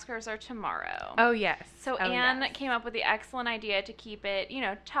 the Oscars are tomorrow. Oh, yes. So Anne came up with the excellent idea to keep it,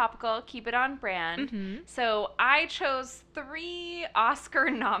 topical, keep it on brand. Mm-hmm. So I chose 3 Oscar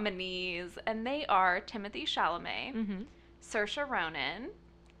nominees, and they are Timothée Chalamet, Mm-hmm. Saoirse Ronan,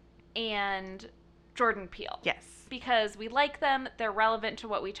 and Jordan Peele. Yes. Because we like them, they're relevant to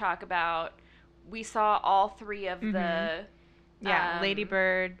what we talk about. We saw all 3 of the... Yeah, Lady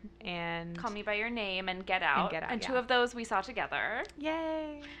Bird and... Call Me By Your Name and Get Out. And 2 yeah. of those we saw together.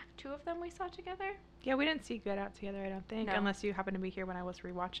 Yay. 2 of them we saw together? Yeah, we didn't see Get Out together, I don't think. No. Unless you happened to be here when I was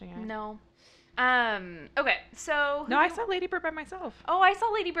rewatching it. No. Okay, so... No, I saw Lady Bird by myself. Oh, I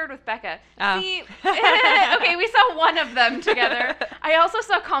saw Lady Bird with Becca. Oh. See, okay, we saw one of them together. I also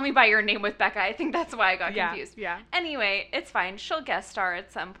saw Call Me By Your Name with Becca. I think that's why I got confused. Yeah. Anyway, it's fine. She'll guest star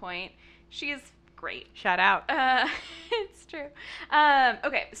at some point. She's great. Shout out. It's true.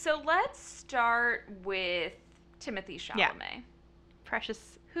 Okay, so let's start with Timothée Chalamet. Yeah.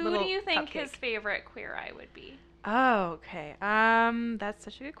 Precious Who little do you think cupcake. his favorite Queer Eye would be? Oh, okay. That's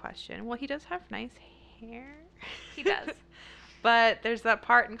such a good question. Well, he does have nice hair. He does. But there's that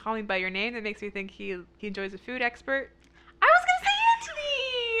part in Call Me By Your Name that makes me think he enjoys a food expert. I was gonna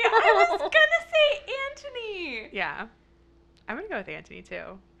say Anthony. Yeah. I'm gonna go with Anthony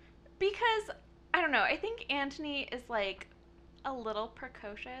too. Because, I don't know, I think Anthony is like a little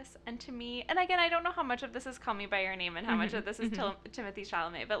precocious, and to me, and again, I don't know how much of this is Call Me By Your Name and how much of this is Timothée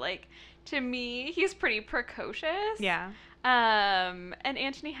Chalamet, but like, to me, he's pretty precocious. Yeah. And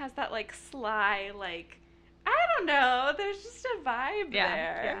Anthony has that like sly, like, I don't know, there's just a vibe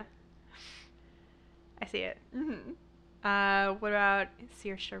there. Yeah. I see it. Mm-hmm. What about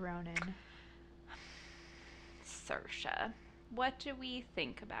Saoirse Ronan? Saoirse. What do we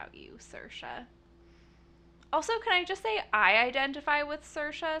think about you, Saoirse? Also, can I just say I identify with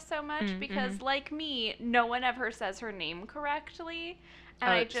Saoirse so much because, like me, no one ever says her name correctly, and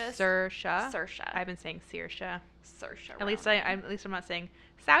I just Saoirse. I've been saying Saoirse. Saoirse. At least I'm not saying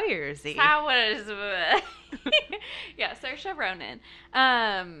Saoirse. Yeah, Saoirse Ronan.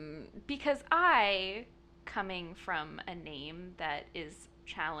 Because I, coming from a name that is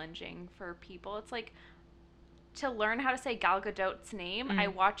challenging for people, it's like, to learn how to say Gal Gadot's name, I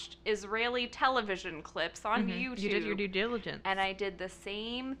watched Israeli television clips on YouTube. You did your due diligence. And I did the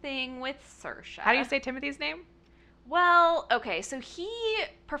same thing with Saoirse. How do you say Timothy's name? Well, okay, so he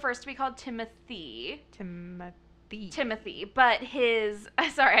prefers to be called Timothy. Timothy, but his...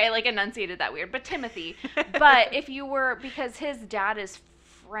 Sorry, I like enunciated that weird, but Timothy. But if you were... Because his dad is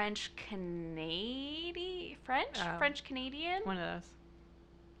French-Canadian? French-Canadian? One of those.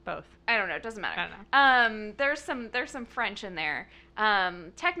 Both. I don't know. It doesn't matter. I don't know. There's some French in there.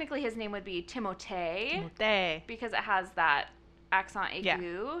 Technically, his name would be Timothée. Because it has that accent aigu.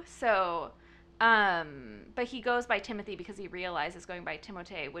 Yeah. So, but he goes by Timothy because he realizes going by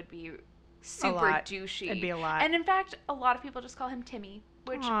Timothée would be super douchey. It'd be a lot. And in fact, a lot of people just call him Timmy,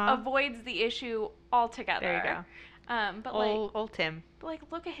 which avoids the issue altogether. There you go. But old Tim. But like,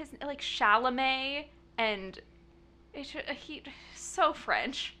 look at his like Chalamet and he so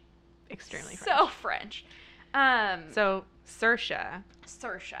French. Extremely French. So French. So Saoirse.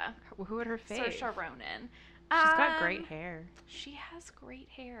 Who would her fave? Saoirse Ronan. She's got great hair. She has great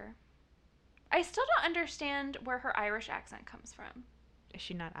hair. I still don't understand where her Irish accent comes from. Is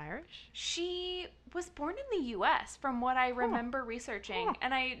she not Irish? She was born in the U.S. from what I remember researching.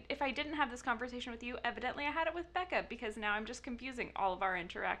 And if I didn't have this conversation with you, evidently I had it with Becca because now I'm just confusing all of our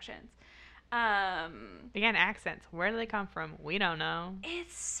interactions. Again, accents. Where do they come from? We don't know.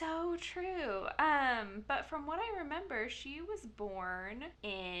 It's so true. But from what I remember, she was born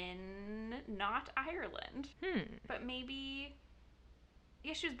in not Ireland. But maybe...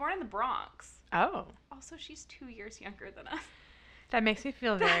 Yeah, she was born in the Bronx. Oh. Also, she's 2 years younger than us. That makes me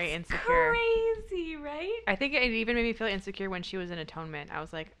feel very That's insecure. Crazy, right? I think it even made me feel insecure when she was in Atonement. I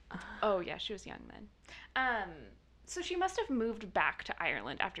was like, ugh. Oh, yeah, she was young then. So she must have moved back to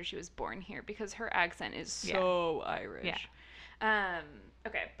Ireland after she was born here because her accent is so Irish. Yeah.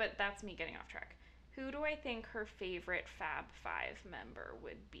 Okay, but that's me getting off track. Who do I think her favorite Fab Five member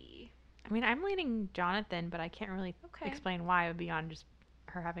would be? I mean, I'm leaning Jonathan, but I can't really explain why beyond just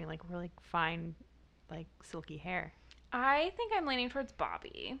her having like really fine, like silky hair. I think I'm leaning towards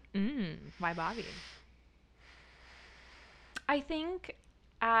Bobby. Why Bobby? I think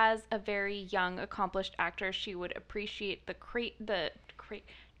as a very young, accomplished actor, she would appreciate the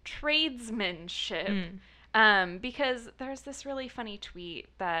tradesmanship. Because there's this really funny tweet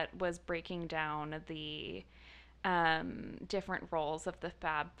that was breaking down the different roles of the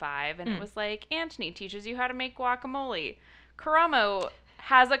Fab Five, and it was like, Antoni teaches you how to make guacamole. Karamo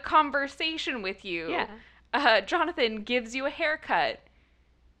has a conversation with you. Yeah. Jonathan gives you a haircut.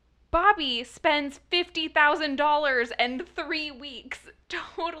 Bobby spends $50,000 and 3 weeks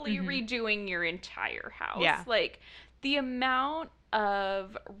totally redoing your entire house. Yeah. Like, the amount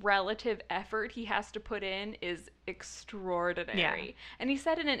of relative effort he has to put in is extraordinary. Yeah. And he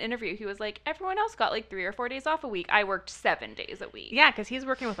said in an interview, he was like, everyone else got like 3 or 4 days off a week. I worked 7 days a week. Yeah, because he's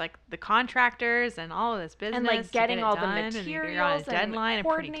working with like the contractors and all of this business. And like getting all the done, materials and deadline, and a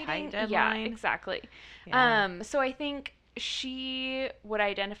pretty coordinating. tight deadline. Yeah, exactly. Yeah. So I think she would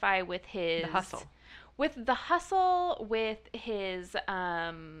identify with his... The hustle. With the hustle, with his...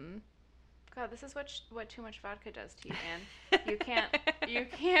 God, this is what too much vodka does to you, man. You can't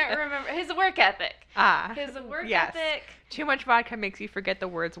remember his work ethic. His work ethic. Too much vodka makes you forget the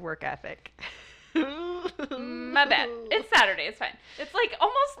words work ethic. My bad. It's Saturday. It's fine. It's like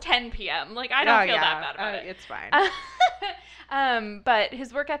almost 10 p.m. Like, I don't feel that bad about it. It's fine. But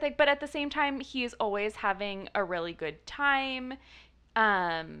his work ethic, but at the same time, he's always having a really good time.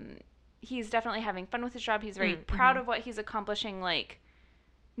 He's definitely having fun with his job. He's very proud of what he's accomplishing. Like,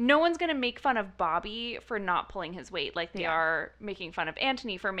 no one's going to make fun of Bobby for not pulling his weight like they are making fun of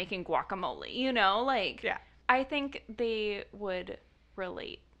Antoni for making guacamole, you know? Like, I think they would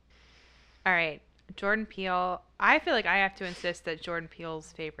relate. All right. Jordan Peele. I feel like I have to insist that Jordan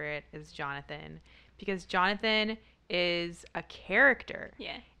Peele's favorite is Jonathan, because Jonathan is a character.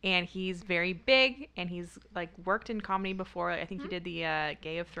 Yeah. And he's very big, and he's like worked in comedy before. I think he did the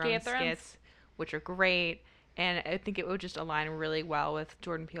Game of Thrones skits, which are great. And I think it would just align really well with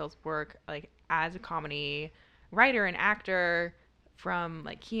Jordan Peele's work, like as a comedy writer and actor from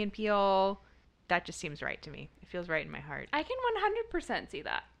like Key and Peele. That just seems right to me. It feels right in my heart. I can 100% see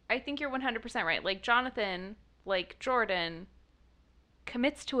that. I think you're 100% right. Like Jonathan, like Jordan,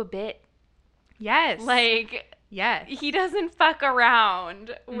 commits to a bit. Yes. Like, yes. He doesn't fuck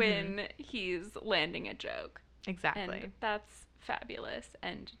around when he's landing a joke. Exactly. And that's fabulous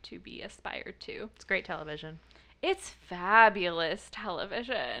and to be aspired to. It's great television. It's fabulous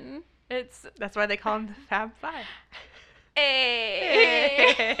television. That's why they call him the Fab Five.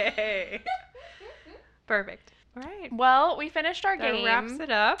 Hey. Perfect. All right. Well, we finished our game. That wraps it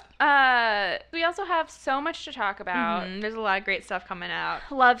up. We also have so much to talk about. There's a lot of great stuff coming out.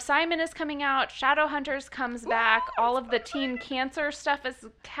 Love, Simon is coming out. Shadowhunters comes back. All of the teen cancer stuff is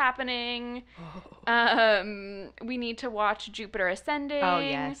happening. We need to watch Jupiter Ascending. Oh,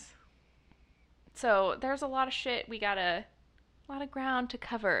 yes. So there's a lot of shit. We got a lot of ground to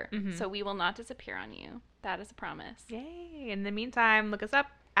cover. So we will not disappear on you. That is a promise. Yay. In the meantime, look us up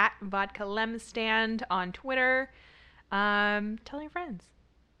at Vodka Lemstand on Twitter. Tell your friends.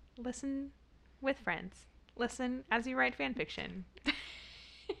 Listen with friends. Listen as you write fan fiction.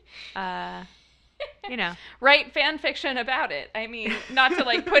 You know. Write fan fiction about it. I mean, not to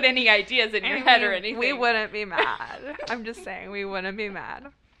like put any ideas in your head or anything. We wouldn't be mad. I'm just saying we wouldn't be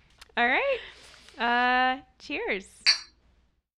mad. All right. Cheers.